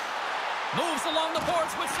 Moves along the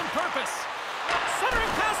boards with some purpose.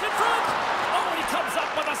 Centering pass in front. Oh, and he comes up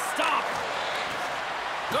with a stop.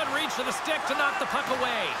 Good reach to the stick to knock the puck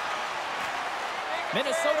away.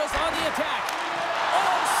 Minnesota's on the attack.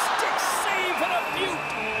 Oh, stick save and a beaut.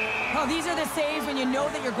 Oh, these are the saves when you know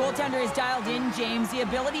that your goaltender is dialed in, James. The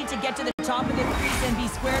ability to get to the top of the crease and be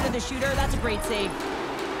square to the shooter, that's a great save.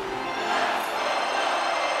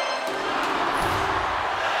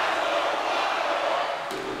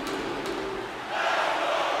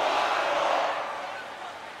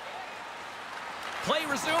 Play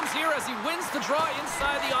resumes here as he wins the draw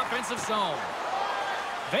inside the offensive zone.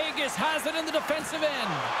 Vegas has it in the defensive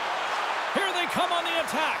end. Here they come on the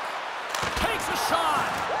attack. Takes a shot.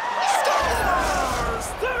 Scores!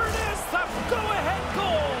 There it is, the go-ahead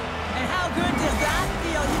goal. And how good does that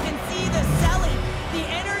feel? You can see the selling. The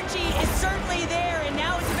energy is certainly there, and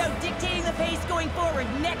now it's about dictating the pace going forward.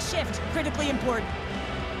 Next shift, critically important.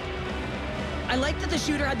 I like that the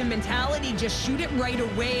shooter had the mentality, just shoot it right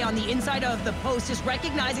away on the inside of the post, just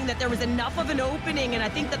recognizing that there was enough of an opening, and I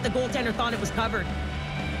think that the goaltender thought it was covered.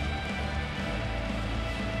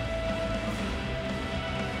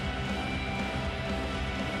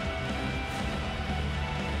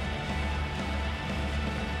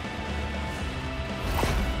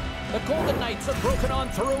 The Golden Knights have broken on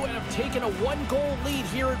through and have taken a one-goal lead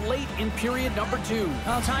here late in period number 2.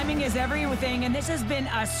 Well, timing is everything, and this has been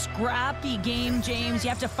a scrappy game, James. You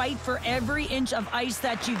have to fight for every inch of ice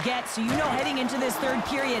that you get, so you know heading into this third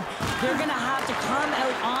period, they're going to have to come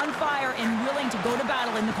out on fire and willing to go to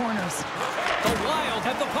battle in the corners. The Wild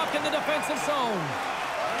have the puck in the defensive zone.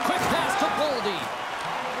 Quick pass to Boldy.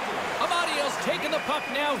 Amadio's taking the puck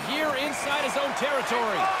now here inside his own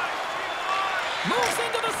territory. Moves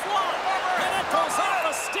into the slot, and it goes off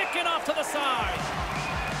a stick and off to the side.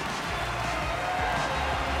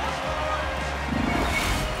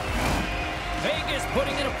 Vegas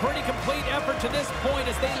putting in a pretty complete effort to this point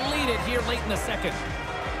as they lead it here late in the second.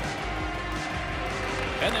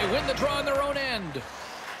 And they win the draw in their own end.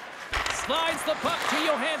 Slides the puck to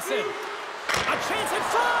Johansson. A chance in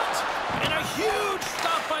front! And a huge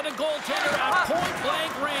stop by the goaltender at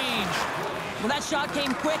point-blank range. Well, that shot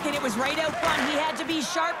came quick, and it was right out front. He had to be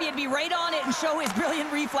sharp. He had to be right on it and show his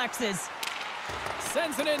brilliant reflexes.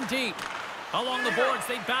 Sends it in deep. Along the boards,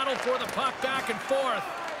 they battle for the puck back and forth.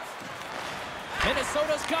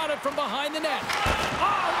 Minnesota's got it from behind the net.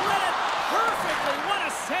 Oh, read it perfectly. What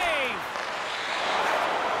a save.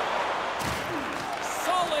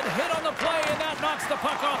 Solid hit on the play, and that knocks the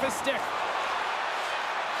puck off his stick.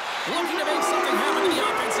 Looking to make something happen in the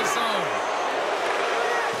offensive zone.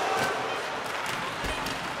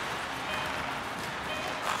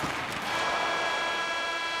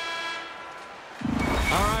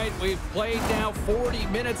 We've played now 40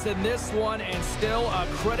 minutes in this one, and still a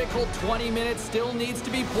critical 20 minutes still needs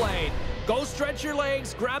to be played. Go stretch your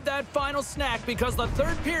legs, grab that final snack, because the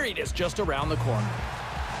third period is just around the corner.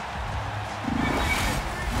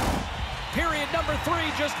 Period number 3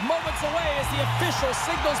 just moments away as the official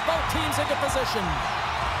signals both teams into position.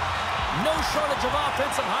 No shortage of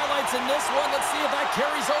offensive highlights in this one. Let's see if that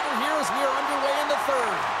carries over here as we are underway in the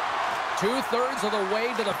third. 2/3 of the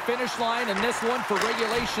way to the finish line in this one for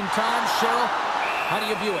regulation time. Cheryl, how do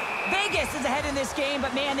you view it? Vegas is ahead in this game,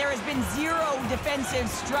 but man, there has been zero defensive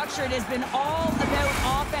structure. It has been all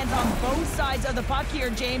about offense on both sides of the puck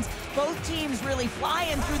here, James. Both teams really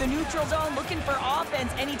flying through the neutral zone, looking for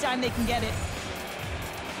offense anytime they can get it.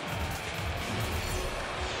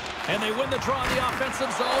 And they win the draw in the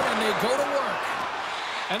offensive zone, and they go to work.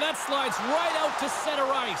 And that slides right out to center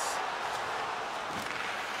ice.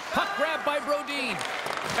 Puck grab by Brodin.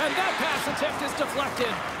 And that pass attempt is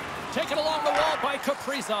deflected. Taken along the wall by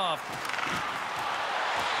Kaprizov.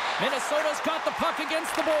 Minnesota's got the puck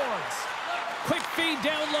against the boards. Quick feed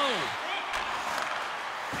down low.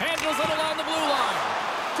 Handles it along the blue line.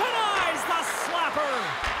 Denies the slapper.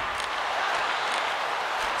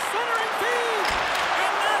 Centering feed.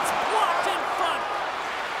 And that's blocked in front.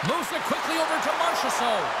 Moves it quickly over to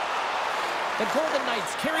Marchessault. The Golden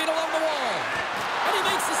Knights carry it along the wall. And he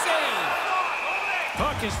makes the save.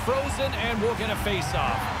 Puck is frozen, and we'll get a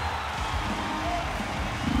face-off.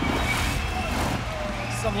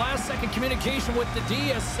 Some last-second communication with the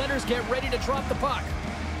D as centers get ready to drop the puck.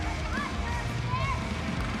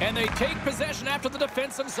 And they take possession after the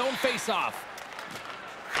defensive zone face-off.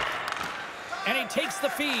 And he takes the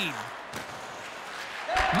feed.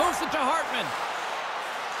 Moves it to Hartman.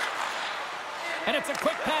 And it's a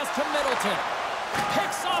quick pass to Middleton.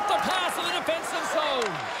 Picks off the pass in the defensive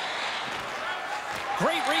zone.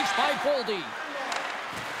 Great reach by Boldy.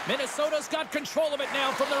 Minnesota's got control of it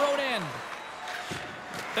now from their own end.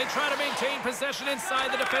 They try to maintain possession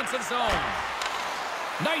inside the defensive zone.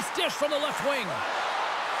 Nice dish from the left wing.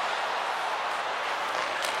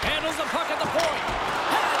 Handles the puck at the point.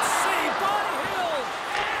 And saved by Hill.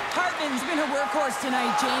 Hartman's been a workhorse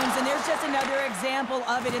tonight, James, and there's just another example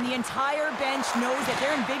of it, and the entire bench knows that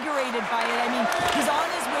they're invigorated by it. I mean, he's on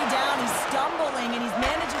his way down, he's stumbling, and he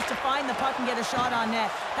manages to find the puck and get a shot on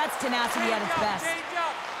net. That's tenacity at its best.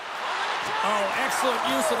 Oh, excellent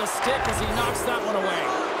use of the stick as he knocks that one away.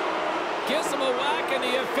 Gives him a whack, and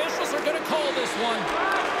the officials are going to call this one.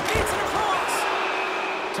 Beats it across.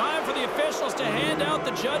 Time for the officials to hand out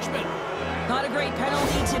the judgment. Not a great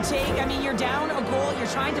penalty to take. I mean, you're down a goal. You're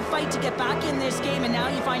trying to fight to get back in this game, and now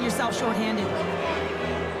you find yourself shorthanded.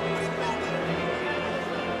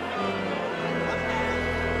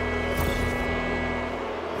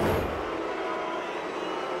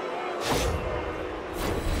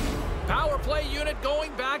 Power play unit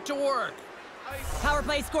going back to work. Power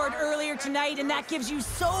play scored earlier tonight, and that gives you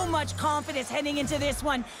so much confidence heading into this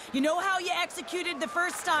one. You know how you executed the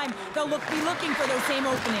first time. They'll be looking for those same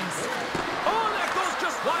openings. Oh, that goes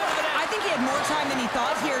just wide of the net. I think he had more time than he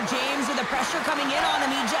thought here, James. With the pressure coming in on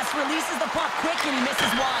him, he just releases the puck quick, and he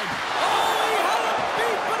misses wide. Oh, he had it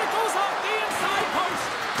beat, but it goes off the inside post.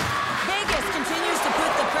 Vegas continues to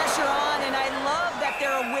put the pressure on, and I love that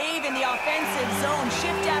they're a wave in the offensive zone,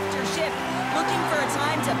 shift after shift, looking for a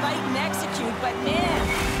time to fight and execute. But man,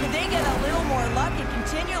 could they get a little more luck and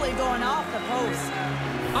continually going off the post?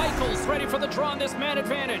 Eichel's ready for the draw on this man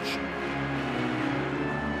advantage.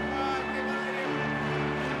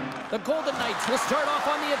 The Golden Knights will start off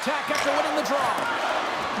on the attack after winning the draw.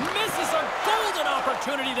 Misses a golden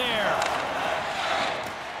opportunity there.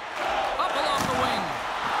 Up along the wing.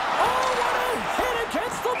 Oh, what a hit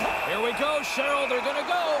against the... Here we go, Cheryl. They're going to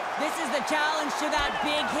go. This is the challenge to that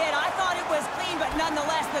big hit. I thought it was clean, but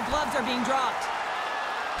nonetheless, the gloves are being dropped.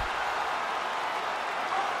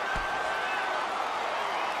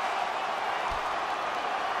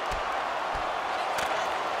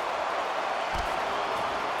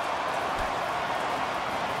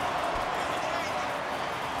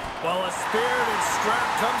 Well, a spirited scrap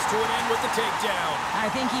comes to an end with the takedown.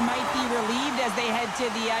 I think he might be relieved as they head to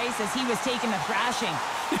the ice as he was taking a thrashing.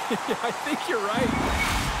 I think you're right.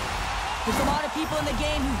 There's a lot of people in the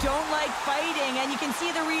game who don't like fighting, and you can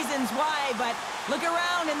see the reasons why, but look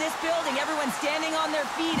around in this building. Everyone's standing on their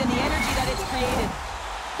feet and the energy that it's created.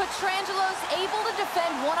 Petrangelo's able to defend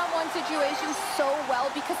one-on-one situations so well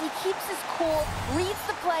because he keeps his cool, reads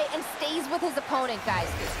the play, and stays with his opponent, guys.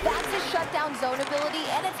 That's his shutdown zone ability,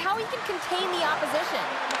 and it's how he can contain the opposition.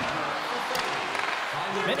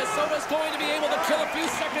 Minnesota's going to be able to kill a few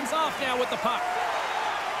seconds off now with the puck.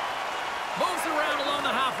 Moves around along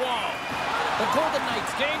the half wall. The Golden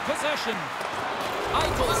Knights gain possession.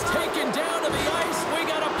 Eichel's taken down to the ice. We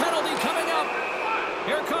got a penalty coming up.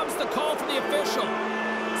 Here comes the call from the official.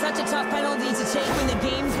 Such a tough penalty to take when the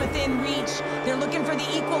game's within reach. They're looking for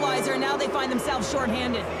the equalizer, and now they find themselves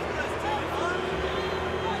shorthanded.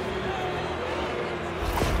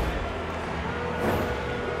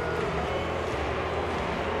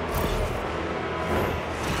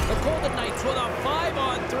 The Golden Knights with a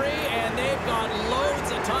 5-on-3, and they've got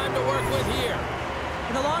loads of time to work with here.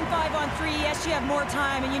 With a long 5-on-3, yes, you have more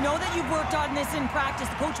time, and you know that you've worked on this in practice.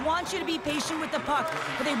 The coach wants you to be patient with the puck,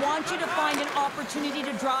 but they want you to find an opportunity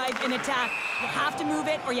to drive and attack. You have to move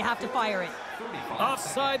it, or you have to fire it.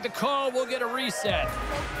 Offside the call, we'll get a reset.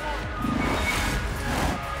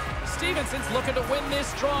 Stevenson's looking to win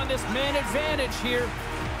this draw on this man advantage here.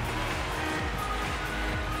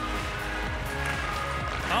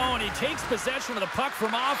 Oh, and he takes possession of the puck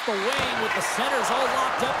from off the wing with the centers all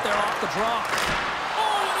locked up there off the draw.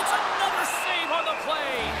 Oh, and it's another save on the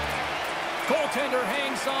play. Goaltender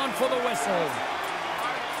hangs on for the whistle.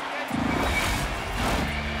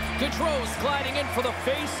 Gaudreau's gliding in for the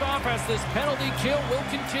face-off as this penalty kill will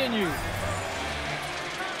continue.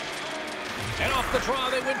 And off the draw,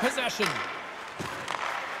 they win possession.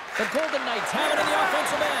 The Golden Knights have it in the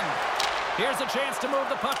offensive end. Here's a chance to move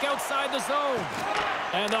the puck outside the zone.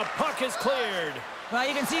 And the puck is cleared. Well,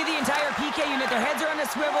 you can see the entire PK unit. Their heads are on a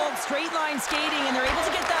swivel, straight line skating, and they're able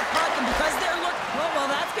to get that puck. And because they're well,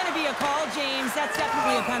 that's going to be a call, James. That's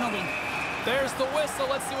definitely a penalty. There's the whistle.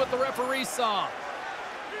 Let's see what the referee saw.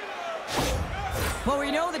 Well,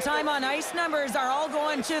 we know the time on ice numbers are all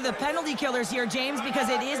going to the penalty killers here, James, because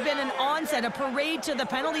it has been an onset, a parade to the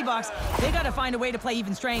penalty box. They got to find a way to play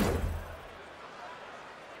even strength.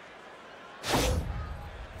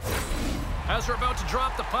 As we're about to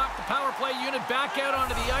drop the puck, the power play unit back out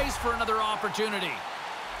onto the ice for another opportunity.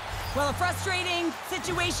 Well, a frustrating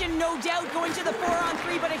situation, no doubt, going to the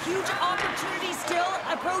 4-on-3, but a huge opportunity still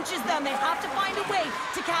approaches them. They have to find a way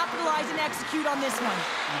to capitalize and execute on this one.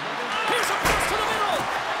 Here's a pass to the middle.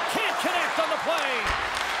 Can't connect on the play.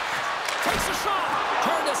 Takes a shot.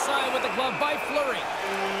 Turned aside with the glove by Fleury.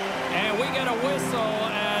 And we get a whistle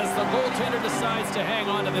as the goaltender decides to hang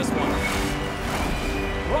on to this one.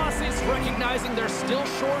 Rossi's recognizing they're still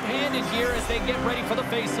short-handed here as they get ready for the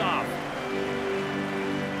face-off.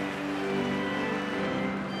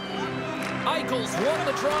 Eichel's won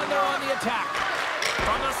the draw and they're on the attack.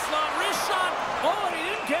 From the slot, wrist shot. Oh, and he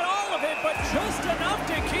didn't get all of it, but just enough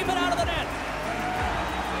to keep it out of the net.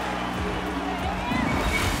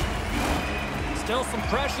 Still some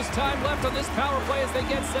precious time left on this power play as they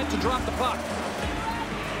get set to drop the puck.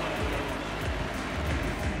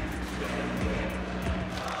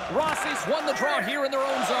 Rossi's won the draw here in their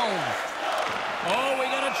own zone. Oh, we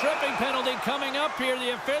got a tripping penalty coming up here.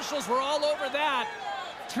 The officials were all over that.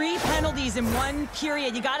 3 penalties in 1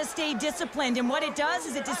 period. You got to stay disciplined, and what it does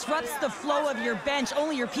is it disrupts the flow of your bench.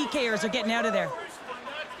 Only your PKers are getting out of there.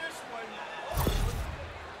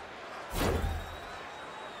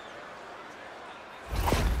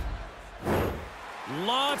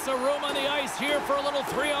 Lots of room on the ice here for a little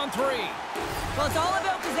 3-on-3. Well, it's all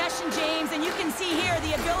about possession, James, and you can see here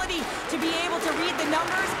the ability to be able to read the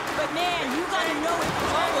numbers, but man, you got to know it.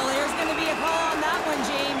 Oh, well, there's going to be a call on that one,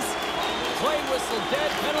 James. Play whistle, dead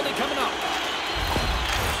penalty coming up.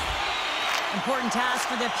 Important task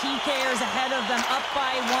for the PKers ahead of them, up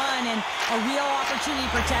by 1, and a real opportunity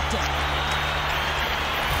protected.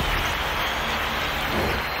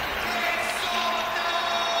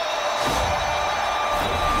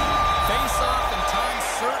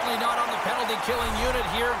 Certainly not on the penalty-killing unit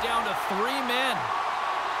here, down to 3 men.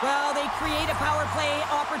 Well, they create a power play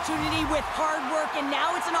opportunity with hard work, and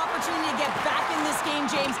now it's an opportunity to get back in this game,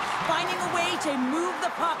 James, finding a way to move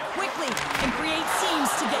the puck quickly and create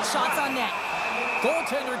seams to get shots on net.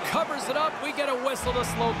 Goaltender covers it up. We get a whistle to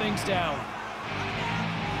slow things down.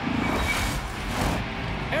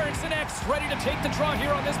 Eriksson X ready to take the draw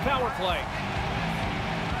here on this power play.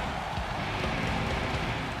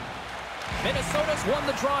 Minnesota's won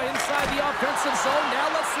the draw inside the offensive zone.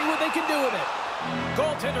 Now let's see what they can do with it.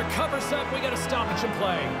 Goaltender covers up. We got a stoppage in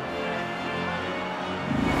play.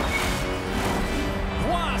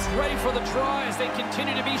 Wasp ready for the draw as they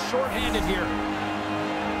continue to be shorthanded here.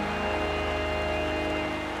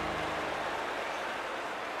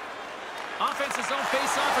 Offensive zone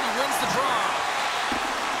face-off, and he wins the draw.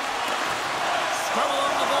 Scrum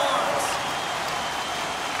along the boards.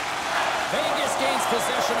 Vegas gains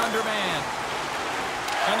possession under man.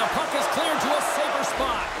 And the puck is cleared to a safer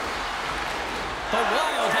spot. The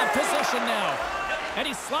Wild have possession now. And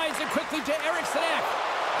he slides it quickly to Eriksson.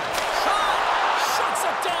 Shot! Shuts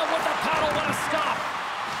it down with the paddle. What a stop.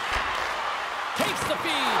 Takes the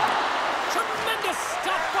feed. Tremendous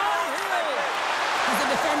stop by Hill. As a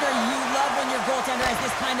defender, you love when your goaltender has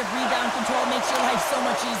this kind of rebound control. Makes your life so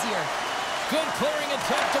much easier. Good clearing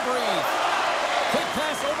attempt to breathe. Quick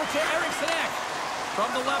pass over to Eriksson.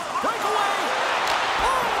 From the left, breakaway.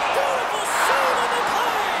 Oh, beautiful save on the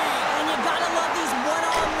play. And you gotta love these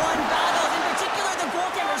one-on-one battles. In particular, the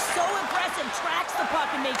goaltender is so aggressive, tracks the puck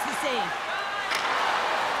and makes the save.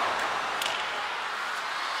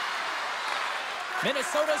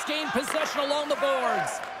 Minnesota's gained possession along the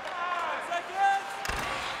boards.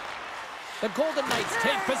 The Golden Knights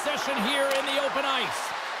take possession here in the open ice.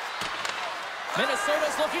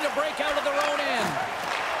 Minnesota's looking to break out of their own end.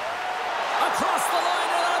 Across the line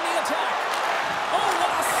and on the attack. Oh, what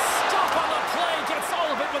a stop on the play. Gets all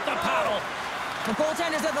of it with the paddle. The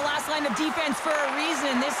goaltenders are the last line of defense for a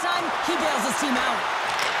reason. This time, he bails his team out.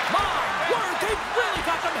 My word, they've really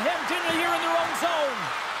got them hemmed in here in their own zone.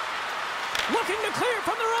 Looking to clear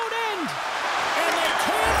from their own end. And they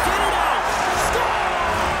can't get it out.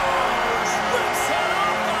 Scores! Rips it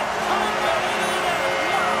off the puck and into the net.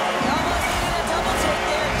 You almost needed a double take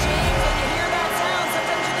there, James. When you hear that sound,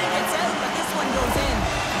 sometimes you think it's out, but this one goes in.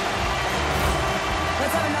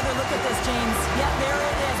 Let's have another look at this, James. Yeah, there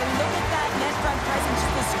it is. And look at that net front presence,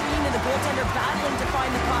 just the screen of the goaltender battling to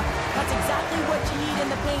find the puck. That's exactly what you need in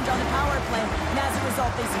the paint on the power play. And as a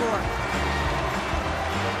result, they score.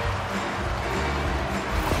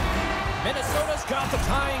 Minnesota's got the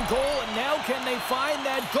tying goal, and now can they find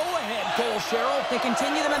that go-ahead goal, Cheryl? They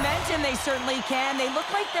continue the momentum, they certainly can. They look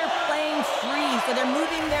like they're playing free, so they're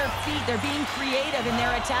moving their feet. They're being creative in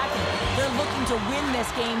their attacking. They're looking to win this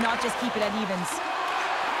game, not just keep it at evens.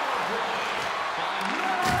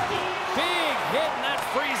 Big hit, and that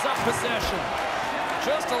frees up possession.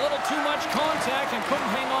 Just a little too much contact and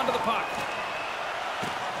couldn't hang on to the puck.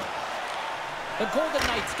 The Golden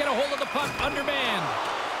Knights get a hold of the puck undermanned.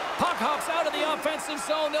 Puck hops out of the offensive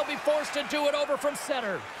zone. They'll be forced to do it over from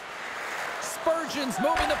center. Spurgeon's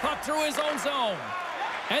moving the puck through his own zone.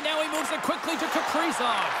 And now he moves it quickly to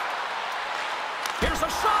Kaprizov. Here's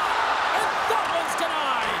a shot, and that one's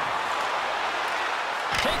denied.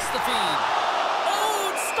 Takes the feed.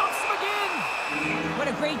 Oh, it stops him again.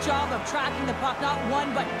 What a great job of tracking the puck. Not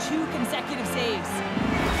one, but two consecutive saves.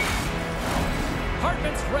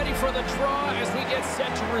 Hartman's ready for the draw as we get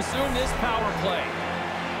set to resume this power play.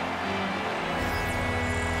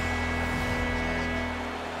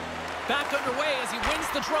 Back underway as he wins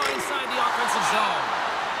the draw inside the offensive zone.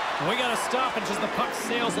 We got a stoppage as the puck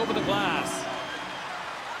sails over the glass.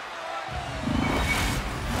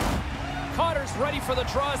 Cotter's ready for the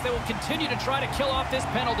draw as they will continue to try to kill off this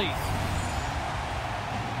penalty.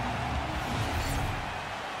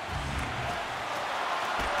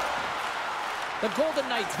 The Golden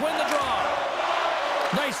Knights win the draw.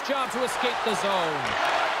 Nice job to escape the zone.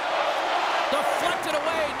 Deflected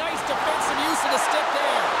away. Nice defensive use of the stick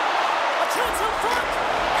there. A chance in front.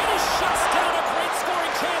 And he shuts down a great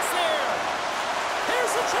scoring chance there.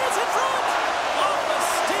 Here's a chance in front. Off the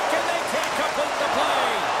stick, and they can't complete the play.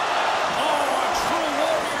 Oh, a true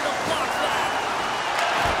warrior to block that.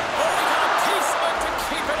 Oh, he got a casement to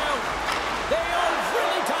keep it out. They are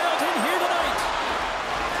really dialed in here tonight.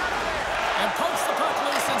 And pokes the puck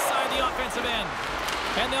loose inside the offensive end.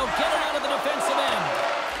 And they'll get it out of the defensive end.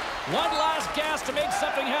 One last gas to make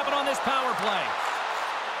something happen on this power play.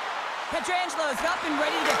 Petrangelo's up and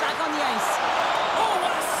ready to get back on the ice. Oh,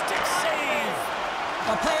 what a stick save!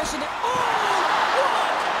 A player should... Oh,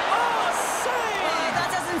 what a save!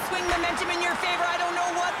 That doesn't swing momentum in your favor. I don't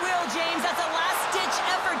know what will, James. That's a last-ditch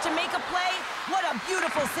effort to make a play. What a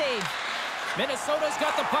beautiful save. Minnesota's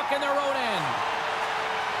got the puck in their own end.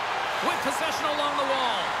 With possession along the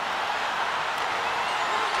wall.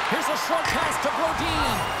 Here's a short pass to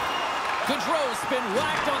Brodin. Gaudreau's been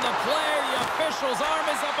whacked on the play. The official's arm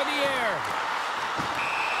is up in the air.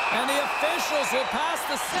 And the officials will pass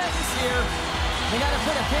the sentence here. They got to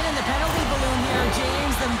put a pin in the penalty balloon here,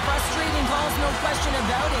 James. The frustrating calls, no question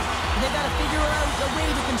about it. They've got to figure out a way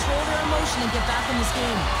to control their emotion and get back in this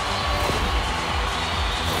game.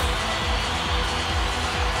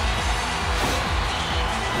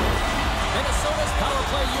 Minnesota's power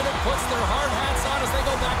play unit puts their hard hats on as they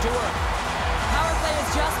go back to work. Power play has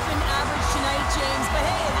just been average tonight, James, but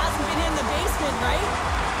hey, it hasn't been in the basement, right?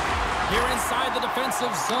 Here inside the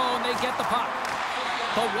defensive zone, they get the puck.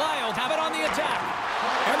 The Wild have it on the attack.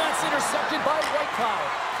 And that's intercepted by Whitecloud.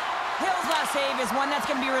 Hill's last save is one that's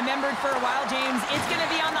going to be remembered for a while, James. It's going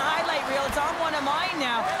to be on the highlight reel. It's on one of mine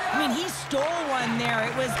now. I mean, he stole one there.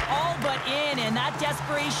 It was all but in, and that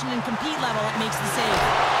desperation and compete level, it makes the save.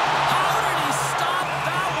 How did he stop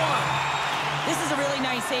that one? This is a really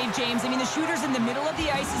nice save, James. I mean, the shooter's in the middle of the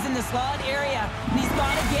ice. He's in the slot area, and he's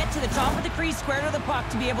got to get to the top of the crease, square to the puck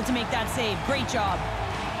to be able to make that save. Great job.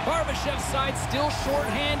 Barbashev's side still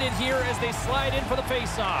short-handed here as they slide in for the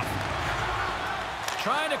face-off.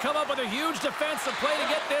 Trying to come up with a huge defensive play to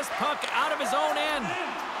get this puck out of his own end.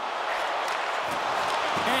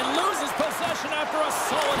 And loses possession after a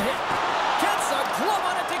solid hit. Gets a glove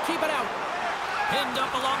on it to keep it out. Pinned up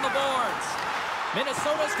along the boards.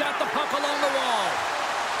 Minnesota's got the puck along the wall.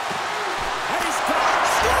 And he's got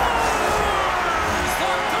scores!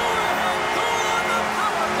 The go-ahead goal on the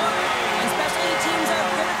power play! And specialty teams are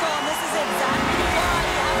critical, and this is exactly why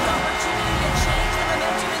you have the opportunity to change the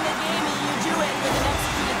momentum in the game, and you do it with an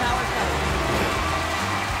executed power play.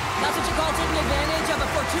 That's what you call taking advantage of a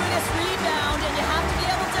fortuitous rebound, and you have to be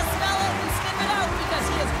able to smell it and sniff it out because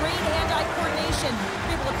he has great hand-eye coordination to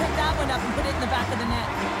be able to pick that one up and put it in the back of the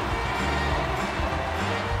net.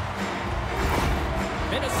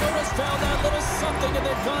 Minnesota's found that little something, and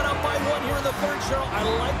they've gone up by one here in the third, Cheryl. I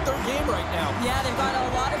like their game right now. Yeah, they've got a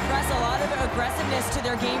lot of press, a lot of aggressiveness to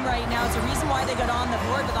their game right now. It's a reason why they got on the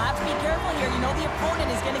board, but they'll have to be careful here. You know the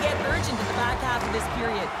opponent is going to get urgent at the back half of this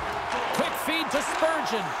period. Quick feed to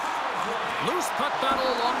Spurgeon. Loose puck battle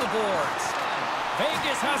along the boards.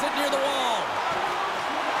 Vegas has it near the wall.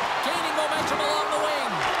 Gaining momentum along the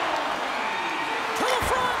wing. To the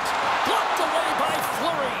front. Blocked away by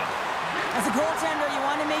Fleury. As a goaltender, you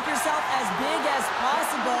want to make yourself as big as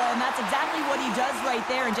possible, and that's exactly what he does right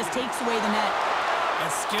there and just takes away the net. And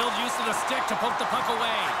skilled use of the stick to poke the puck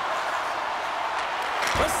away.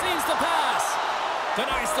 Receives the pass.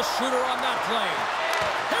 Denies the shooter on that play.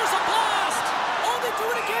 There's a blast! Oh, they do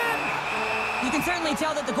it again! You can certainly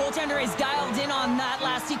tell that the goaltender is dialed in on that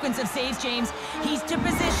last sequence of saves, James. He's to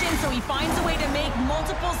position, so he finds a way to make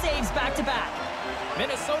multiple saves back-to-back.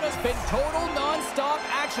 Minnesota's been total non-stop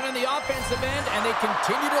action in the offensive end, and they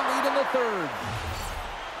continue to lead in the third.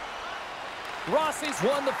 Rossi's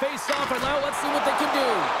won the face-off, and now let's see what they can do.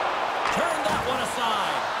 Turn that one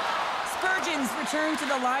aside. Spurgeon's return to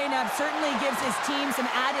the lineup certainly gives his team some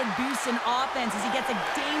added boost in offense as he gets a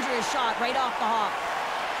dangerous shot right off the hop.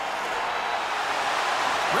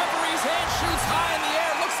 Referee's hand shoots high in the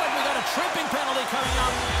air. Looks like we got a tripping penalty coming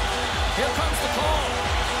up. Here comes the call.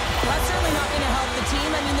 That's certainly not going to help the team.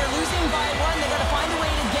 I mean, they're losing by one. They've got to find a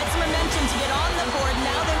way to get some momentum to get on the board.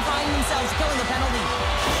 Now they find themselves killing the penalty.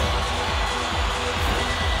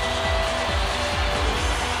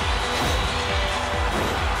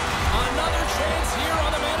 Another chance here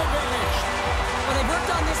on the man advantage. Well, they've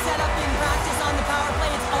worked on this setup in practice on the power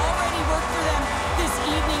play. It's already worked for them this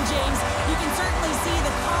evening, James. You can certainly see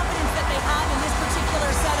the confidence that they have in this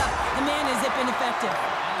particular setup. The man has been effective.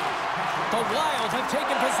 The Wild have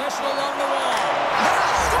taken possession along the wall.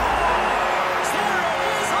 There it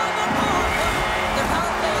is on the power play. Their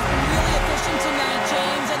power play has been really efficient tonight,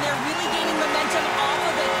 James, and they're really gaining momentum off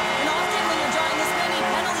of it. And often when you're drawing this many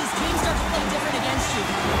penalties, teams start to play different against you.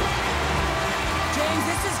 James,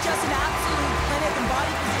 this is just an absolute clinic and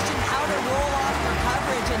body position, how to roll off for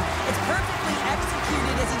coverage, and it's perfectly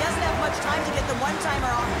executed as he doesn't have much time to get the one-timer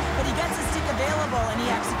off, but he gets his stick available and he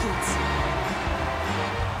executes.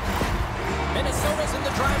 Minnesota's in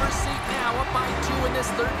the driver's seat now, up by 2 in this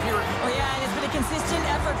third period. Oh yeah, and it's been a consistent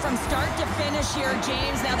effort from start to finish here,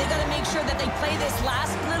 James. Now they got to make sure that they play this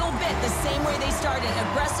last little bit the same way they started.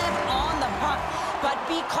 Aggressive on the puck, but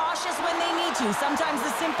be cautious when they need to. Sometimes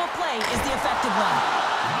the simple play is the effective one.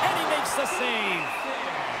 And he makes the save.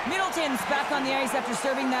 Middleton's back on the ice after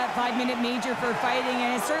serving that 5-minute major for fighting,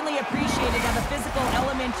 and it's certainly appreciated to have a physical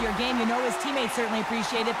element to your game. You know his teammates certainly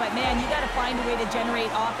appreciate it, but man, you got to find a way to generate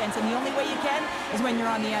offense, and the only way you can is when you're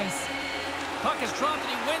on the ice. Puck is dropped, and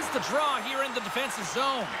he wins the draw here in the defensive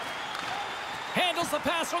zone. Handles the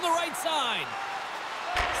pass from the right side.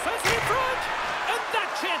 Sends it in front, and that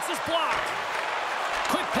chance is blocked.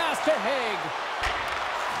 Quick pass to Haig.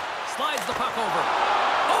 Slides the puck over.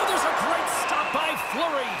 There's a great stop by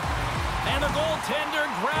Fleury. And the goaltender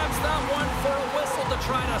grabs that one for a win.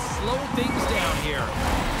 try to slow things down here.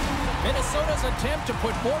 Minnesota's attempt to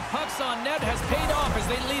put more pucks on net has paid off as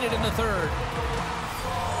they lead it in the third.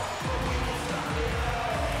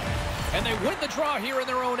 And they win the draw here in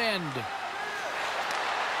their own end.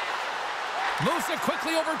 Moves it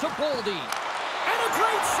quickly over to Boldy. And a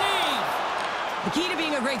great save! The key to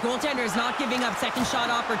being a great goaltender is not giving up second shot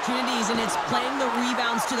opportunities, and it's playing the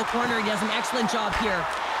rebounds to the corner. He does an excellent job here.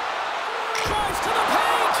 Drives to the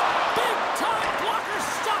paint! Big time blocker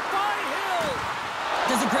stopped by Hill!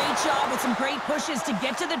 Does a great job with some great pushes to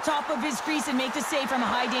get to the top of his crease and make the save from a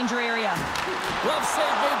high danger area. Glove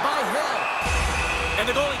save made by Hill. And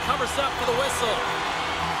the goalie covers up for the whistle.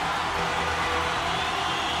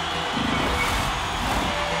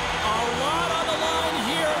 A lot on the line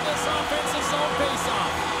here in this offensive zone faceoff.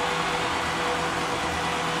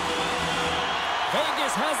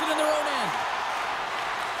 Vegas has it in their own end.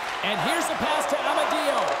 And here's a pass to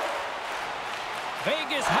Amadio.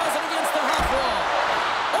 Vegas has it against the half wall.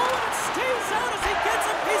 Oh, and it stays out as he gets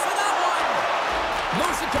a piece of that one.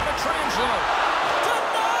 Moves it to Pietrangelo.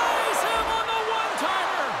 Denies him on the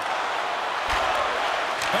one-timer.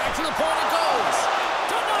 Back to the point it goes.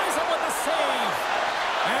 Denies him with a save.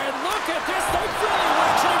 And look at this. They really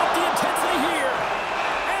ratcheted up the intensity here.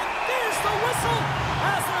 And there's the whistle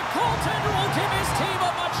as the goaltender will give his team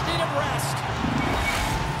a much-needed rest.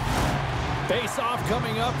 Face-off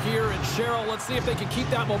coming up here, and Cheryl, let's see if they can keep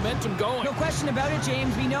that momentum going. No question about it,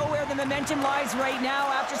 James. We know where the momentum lies right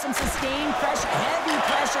now after some sustained pressure, heavy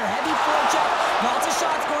forecheck, lots of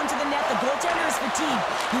shots going to the net. The goaltender is fatigued.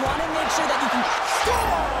 You want to make sure that you can...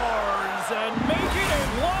 Scores and make it a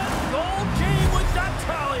one-goal game with that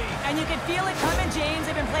tally. And you can feel it coming, James.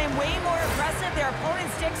 They've been playing way more aggressive. Their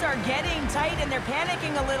opponent's sticks are getting tight, and they're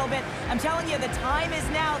panicking a little bit. I'm telling you, the time is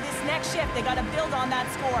now. This next shift, they got to build on that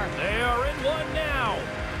score. They are in one now.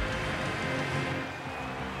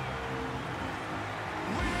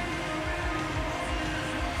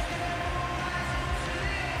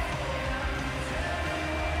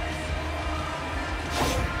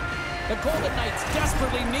 The Golden Knights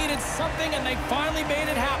desperately needed something, and they finally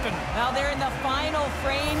made it happen. Well, they're in the final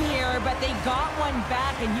frame here, but they got one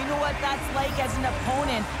back, and you know what that's like as an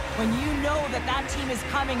opponent. When you know that that team is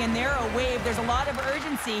coming and they're a wave, there's a lot of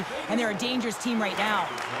urgency, and they're a dangerous team right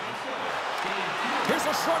now. Here's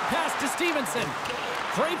a short pass to Stevenson.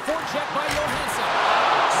 Great forecheck by Johansson.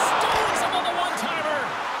 Stones him on the one-timer.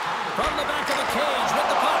 From the back of the cage with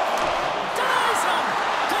the puck. Denies him.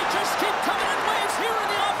 They just keep coming in waves here in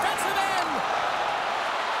the offensive end.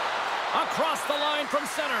 Across the line from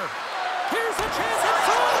center. Here's a chance in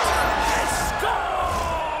front. He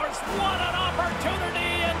scores! What an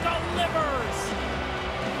opportunity, and delivers.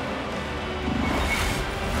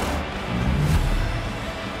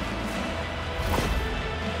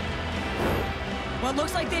 Well, it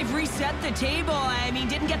looks like they've reset the table. I mean,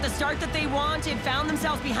 didn't get the start that they wanted, found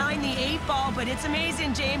themselves behind the 8 ball, but it's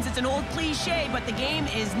amazing, James. It's an old cliche, but the game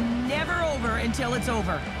is never over until it's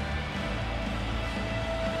over.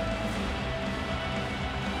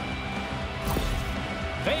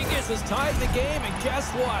 Vegas has tied the game, and guess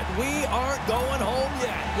what? We aren't going home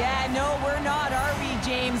yet. Yeah, no, we're not, are we,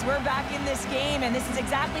 James? We're back in this game, and this is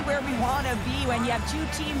exactly where we want to be. When you have two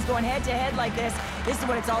teams going head-to-head like this, this is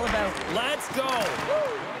what it's all about. Let's go.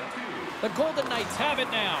 Woo! The Golden Knights have it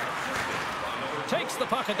now. Takes the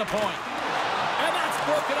puck at the point. And that's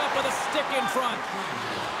broken up with a stick in front.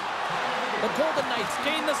 The Golden Knights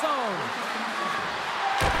gain the zone.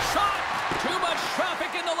 Shot! Too much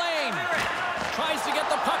traffic in the lane. Tries to get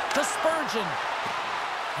the puck to Spurgeon.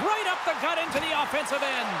 Right up the gut into the offensive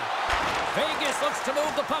end. Vegas looks to move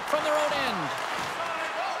the puck from their own end.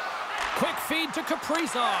 Quick feed to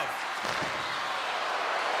Kaprizov.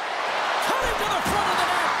 Coming to the front of the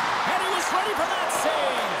net. And he was ready for that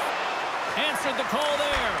save. Answered the call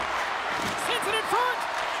there. Sends it in front.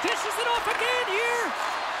 Dishes it off again here.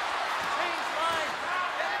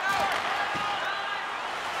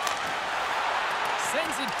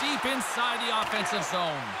 Sends it deep inside the offensive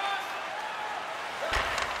zone.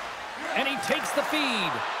 And he takes the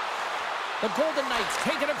feed. The Golden Knights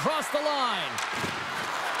take it across the line.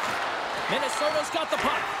 Minnesota's got the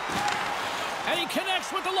puck. And he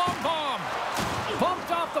connects with the long bomb. Bumped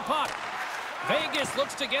off the puck. Vegas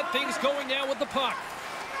looks to get things going now with the puck.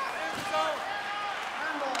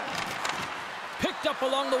 Picked up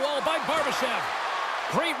along the wall by Barbashev.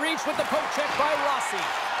 Great reach with the poke check by Rossi.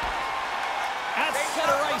 At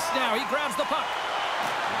center ice now, he grabs the puck.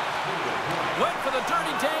 Went for the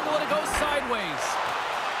dirty dangle, and it goes sideways.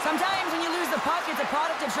 Sometimes when you lose the puck, it's a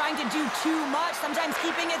product of trying to do too much. Sometimes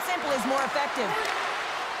keeping it simple is more effective.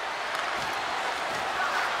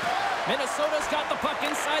 Minnesota's got the puck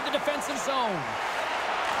inside the defensive zone.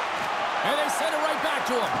 And they send it right back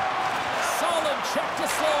to him. Solid check to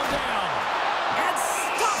slow him down. And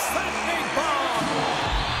stops that big bomb.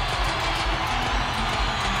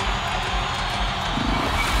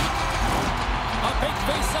 A big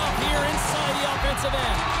face-off here inside the offensive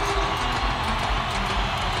end.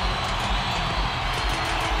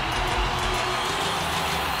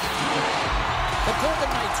 The Golden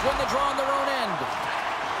Knights win the draw on their own end.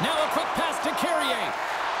 Now a quick pass to Carrier.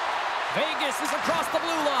 Vegas is across the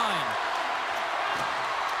blue line.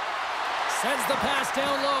 Sends the pass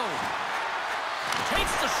down low.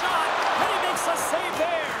 Takes the shot, and he makes a save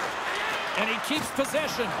there. And he keeps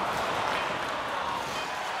possession.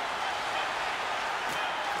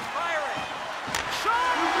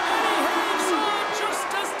 Shot! And he hangs on just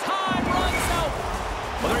as time runs out.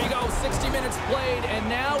 Well, there you go, 60 minutes played, and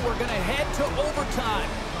now we're going to head to overtime.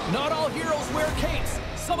 Not all heroes wear capes.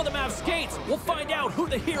 Some of them have skates. We'll find out who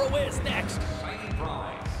the hero is next. Exciting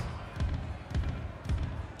prize.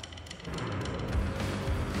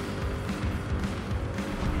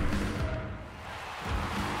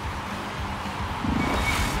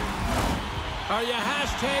 Are you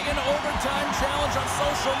hashtagging overtime challenge on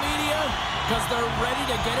social media? Because they're ready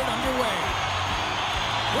to get it underway.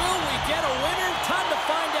 Will we get a winner? Time to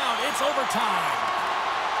find out. It's overtime.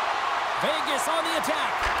 Vegas on the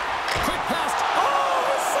attack. Quick pass. Oh,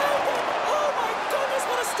 he saved it! Oh, my goodness,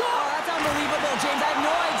 what a stop! Oh, that's unbelievable, James. I have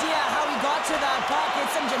no idea how he got to that puck.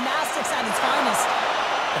 It's some gymnastics at its finest.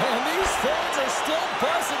 And these fans are still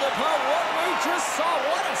buzzing about what we just saw.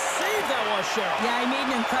 What a save that was, Cheryl. Yeah, he made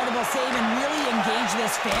an incredible save and really engaged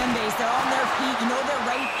this fan base. They're on their feet. You know they're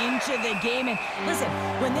right into the game. And listen,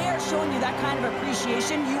 when they are showing you that kind of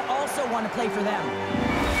appreciation, you also want to play for them.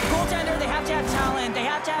 The goaltender, they have to have talent. They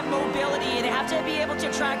have to have mobility. They have to be able to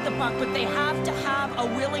track the puck, but they have to have a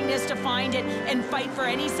willingness to find it and fight for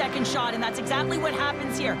any second shot. And that's exactly what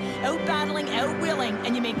happens here. Out-battling, out-willing,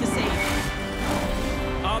 and you make the save.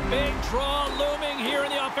 A big draw looming here in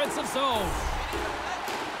the offensive zone.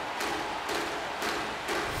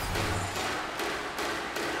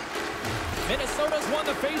 Minnesota's won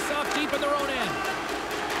the face-off deep in their own end.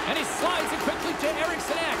 And he slides it quickly to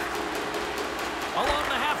Eriksson Ek. Along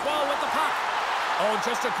the half wall with the puck. Oh,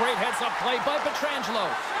 just a great heads-up play by Pietrangelo.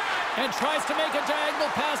 And tries to make a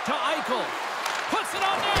diagonal pass to Eichel. Puts it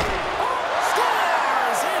on net. Oh,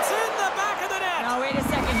 scores! It's in the back of the net. Now, wait a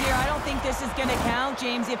second here. I don't think this is going to count,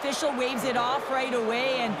 James. The official waves it off right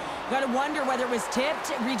away, and you got to wonder whether it was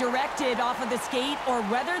tipped, redirected off of the skate, or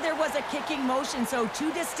whether there was a kicking motion. So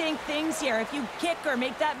two distinct things here. If you kick or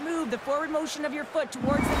make that move, the forward motion of your foot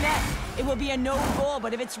towards the net, it will be a no goal.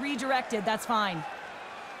 But if it's redirected, that's fine.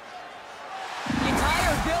 The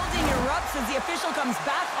entire building erupts as the official comes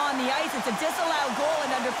back on the ice. It's a disallowed goal,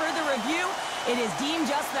 and under further review, it is deemed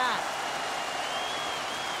just that.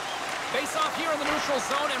 Face off here in the neutral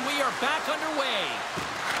zone, and we are back underway.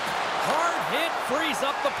 Hard hit frees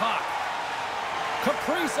up the puck.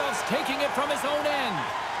 Kaprizov's taking it from his own end.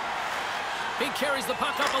 He carries the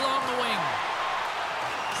puck up along the wing.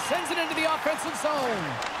 Sends it into the offensive zone.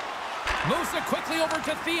 Moves it quickly over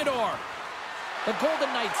to Theodore. The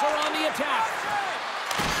Golden Knights are on the attack.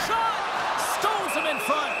 Shot! Stones him in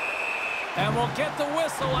front. And we'll get the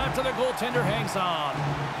whistle after the goaltender hangs on.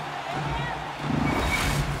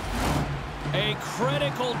 A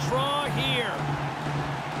critical draw here.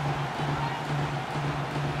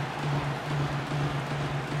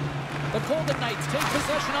 The Golden Knights take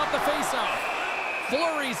possession off the faceoff.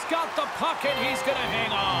 Fleury's got the puck, and he's going to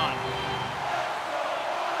hang on.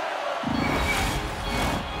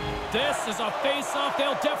 This is a faceoff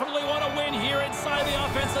they'll definitely want to win here inside the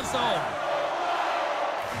offensive zone.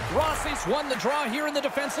 Rossi's won the draw here in the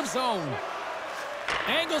defensive zone.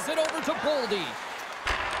 Angles it over to Boldy.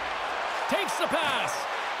 Takes the pass.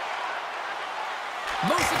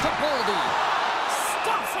 Moves it to Boldy.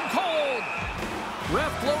 Stops him cold.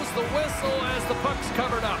 Ref blows the whistle as the puck's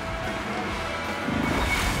covered up.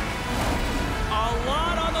 A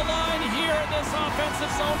lot on the line here in this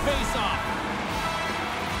offensive zone faceoff.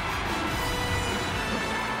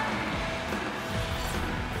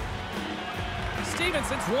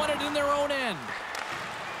 Stevenson's won it in their own end.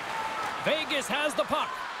 Vegas has the puck.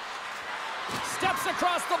 Steps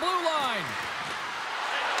across the blue line.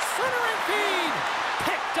 Centering feed.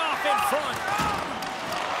 Picked off in front.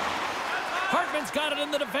 Hartman's got it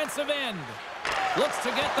in the defensive end. Looks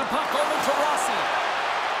to get the puck over to Rossi.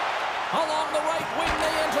 Along the right wing,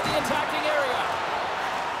 they enter the attacking area.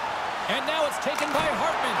 And now it's taken by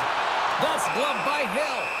Hartman. That's gloved by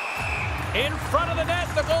Hill. In front of the net,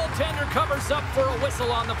 the goaltender covers up for a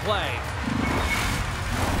whistle on the play.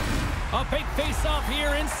 Big face-off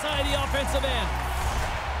here inside the offensive end.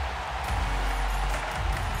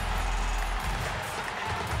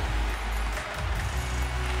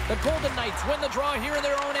 The Golden Knights win the draw here in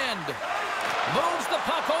their own end. Moves the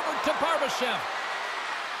puck over to Barbashev.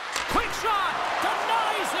 Quick shot!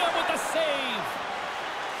 Denies him with the save!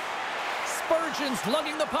 Spurgeon's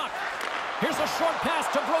lugging the puck. Here's a short pass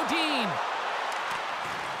to Brodin.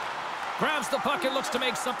 Grabs the puck and looks to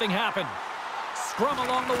make something happen. Scrum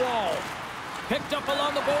along the wall. Picked up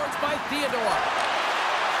along the boards by Theodore.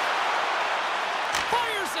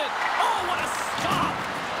 Fires it! Oh, what a stop!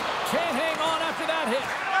 Can't hang on after that hit.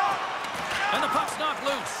 And the puck's knocked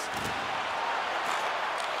loose.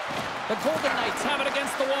 The Golden Knights have it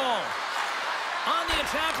against the wall. On the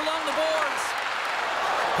attack along the boards.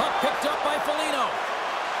 Puck picked up by Foligno.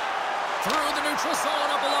 Through the neutral zone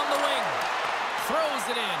up along the wing. Throws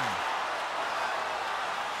it in.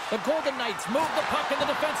 The Golden Knights move the puck in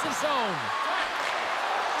the defensive zone.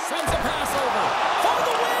 Sends a pass over. For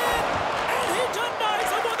the win! And he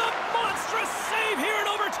denies him with a monstrous save here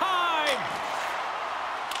in overtime.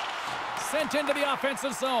 Sent into the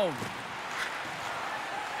offensive zone.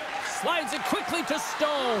 Slides it quickly to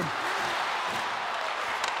Stone.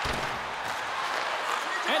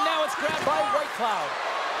 And now it's grabbed by Whitecloud.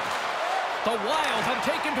 The Wild have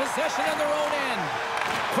taken possession in their own end.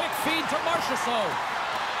 Quick feed to Marchessault.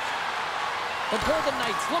 The Golden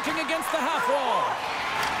Knights looking against the half wall.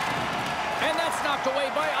 And that's knocked away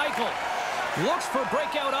by Eichel. Looks for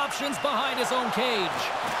breakout options behind his own cage.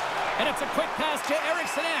 And it's a quick pass to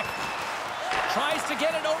Eriksson Ek. Tries to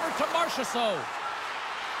get it over to Marchessault.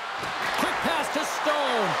 Quick pass to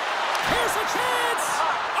Stone. Here's a chance!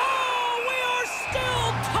 Oh, we are still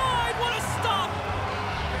tied! What a stop!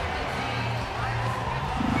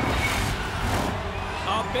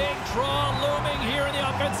 A big draw looming here in the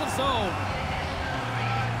offensive zone.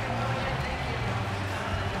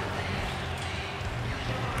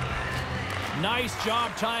 Nice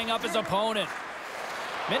job tying up his opponent.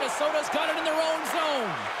 Minnesota's got it in their own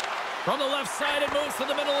zone. From the left side, it moves to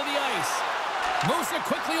the middle of the ice. Moves it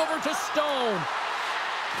quickly over to Stone.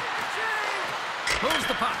 Moves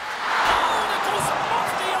the puck. Oh, and it goes off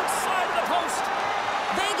the outside of the post.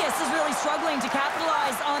 Vegas is really struggling to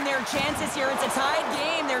capitalize on their chances here. It's a tied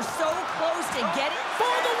game. They're so close to getting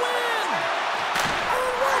For the win! And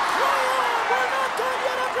we're clear! We're not done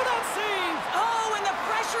yet after that save! Oh, and the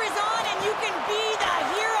pressure is on, and you can be the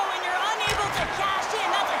hero, and you're unable to cash in.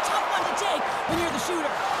 That's a tough one to take when you're the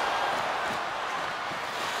shooter.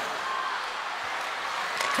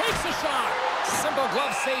 Takes a shot. Simple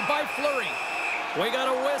glove save by Fleury. We got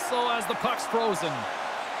a whistle as the puck's frozen.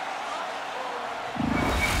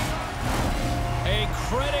 A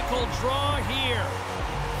critical draw here.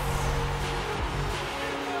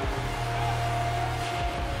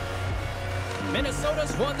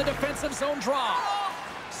 Minnesota's won the defensive zone draw.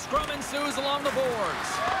 Scrum ensues along the boards.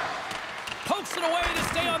 Pokes it away to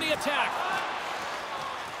stay on the attack.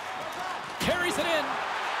 Carries it in.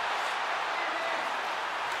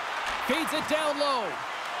 Feeds it down low.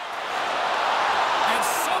 And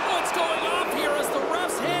someone's going off here as the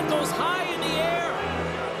ref's hand goes high in the air.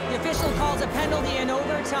 The official calls a penalty in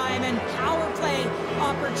overtime, and power play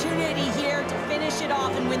opportunity here to finish it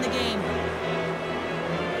off and win the game.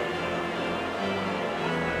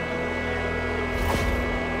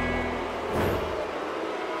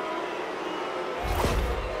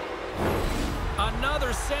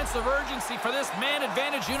 Another sense of urgency for this man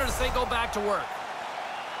advantage unit as they go back to work.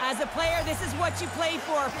 As a player, this is what you play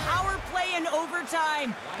for. Power play in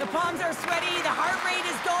overtime. The palms are sweaty, the heart rate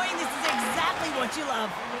is going. This is exactly what you love.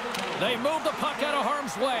 They move the puck out of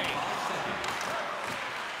harm's way.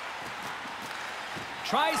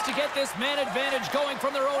 Tries to get this man advantage going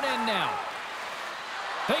from their own end now.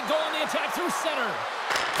 They go on the attack through center.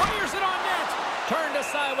 Fires it on net. Turned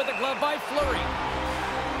aside with the glove by Fleury.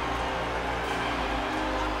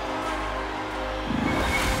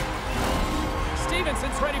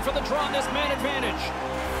 Stevenson's ready for the draw on this man advantage.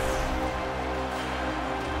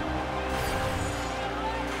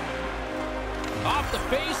 Off the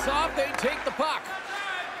face-off, they take the puck.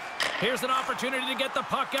 Here's an opportunity to get the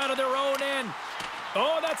puck out of their own end.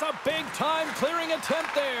 Oh, that's a big-time clearing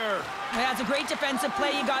attempt there. That's a great defensive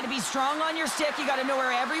play. You got to be strong on your stick. You got to know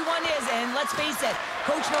where everyone is. And let's face it,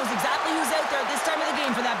 coach knows exactly who's out there at this time of the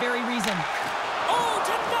game for that very reason. Oh,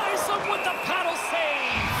 denies him with the paddle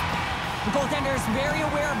save. The goaltender is very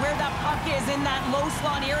aware of where that puck is in that low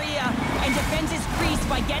slot area and defends his crease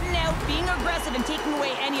by getting out, being aggressive, and taking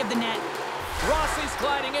away any of the net. Rossi's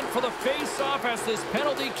gliding in for the face-off as this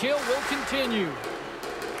penalty kill will continue.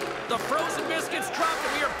 The frozen biscuits dropped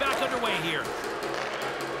and we are back underway here.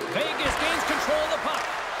 Vegas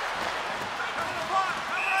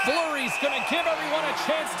going to give everyone a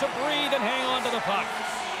chance to breathe and hang on to the puck.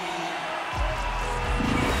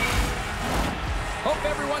 Hope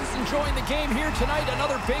everyone's enjoying the game here tonight.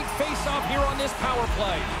 Another big face-off here on this power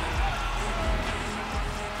play.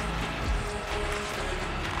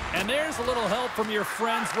 And there's a little help from your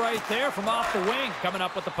friends right there from off the wing, coming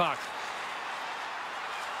up with the puck.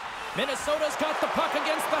 Minnesota's got the puck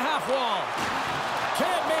against the half wall.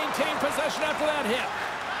 Can't maintain possession after that hit.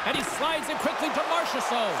 And he slides it quickly to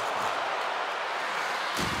Marchessault.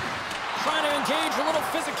 Trying to engage a little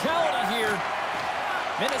physicality here.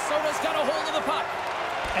 Minnesota's got a hold of the puck.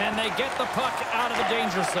 And they get the puck out of the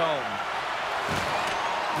danger zone.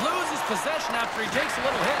 Loses possession after he takes a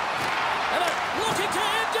little hit. And then looking to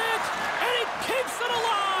end it. And he keeps it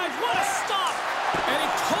alive. What a stop. And he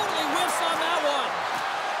totally whiffs on that one.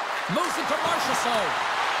 Moves it to Marchessault.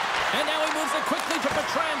 And now he moves it quickly to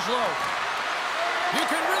Pietrangelo. You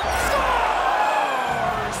can really...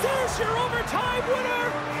 Scores! There's your overtime winner.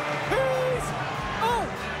 He's... Oh!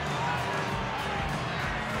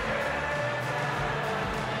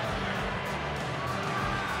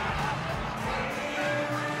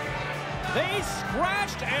 They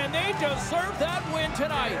scratched, and they deserve that win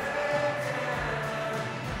tonight.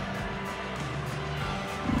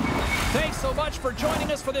 Thanks so much for joining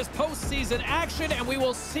us for this postseason action, and we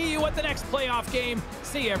will see you at the next playoff game.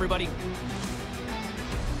 See you, everybody.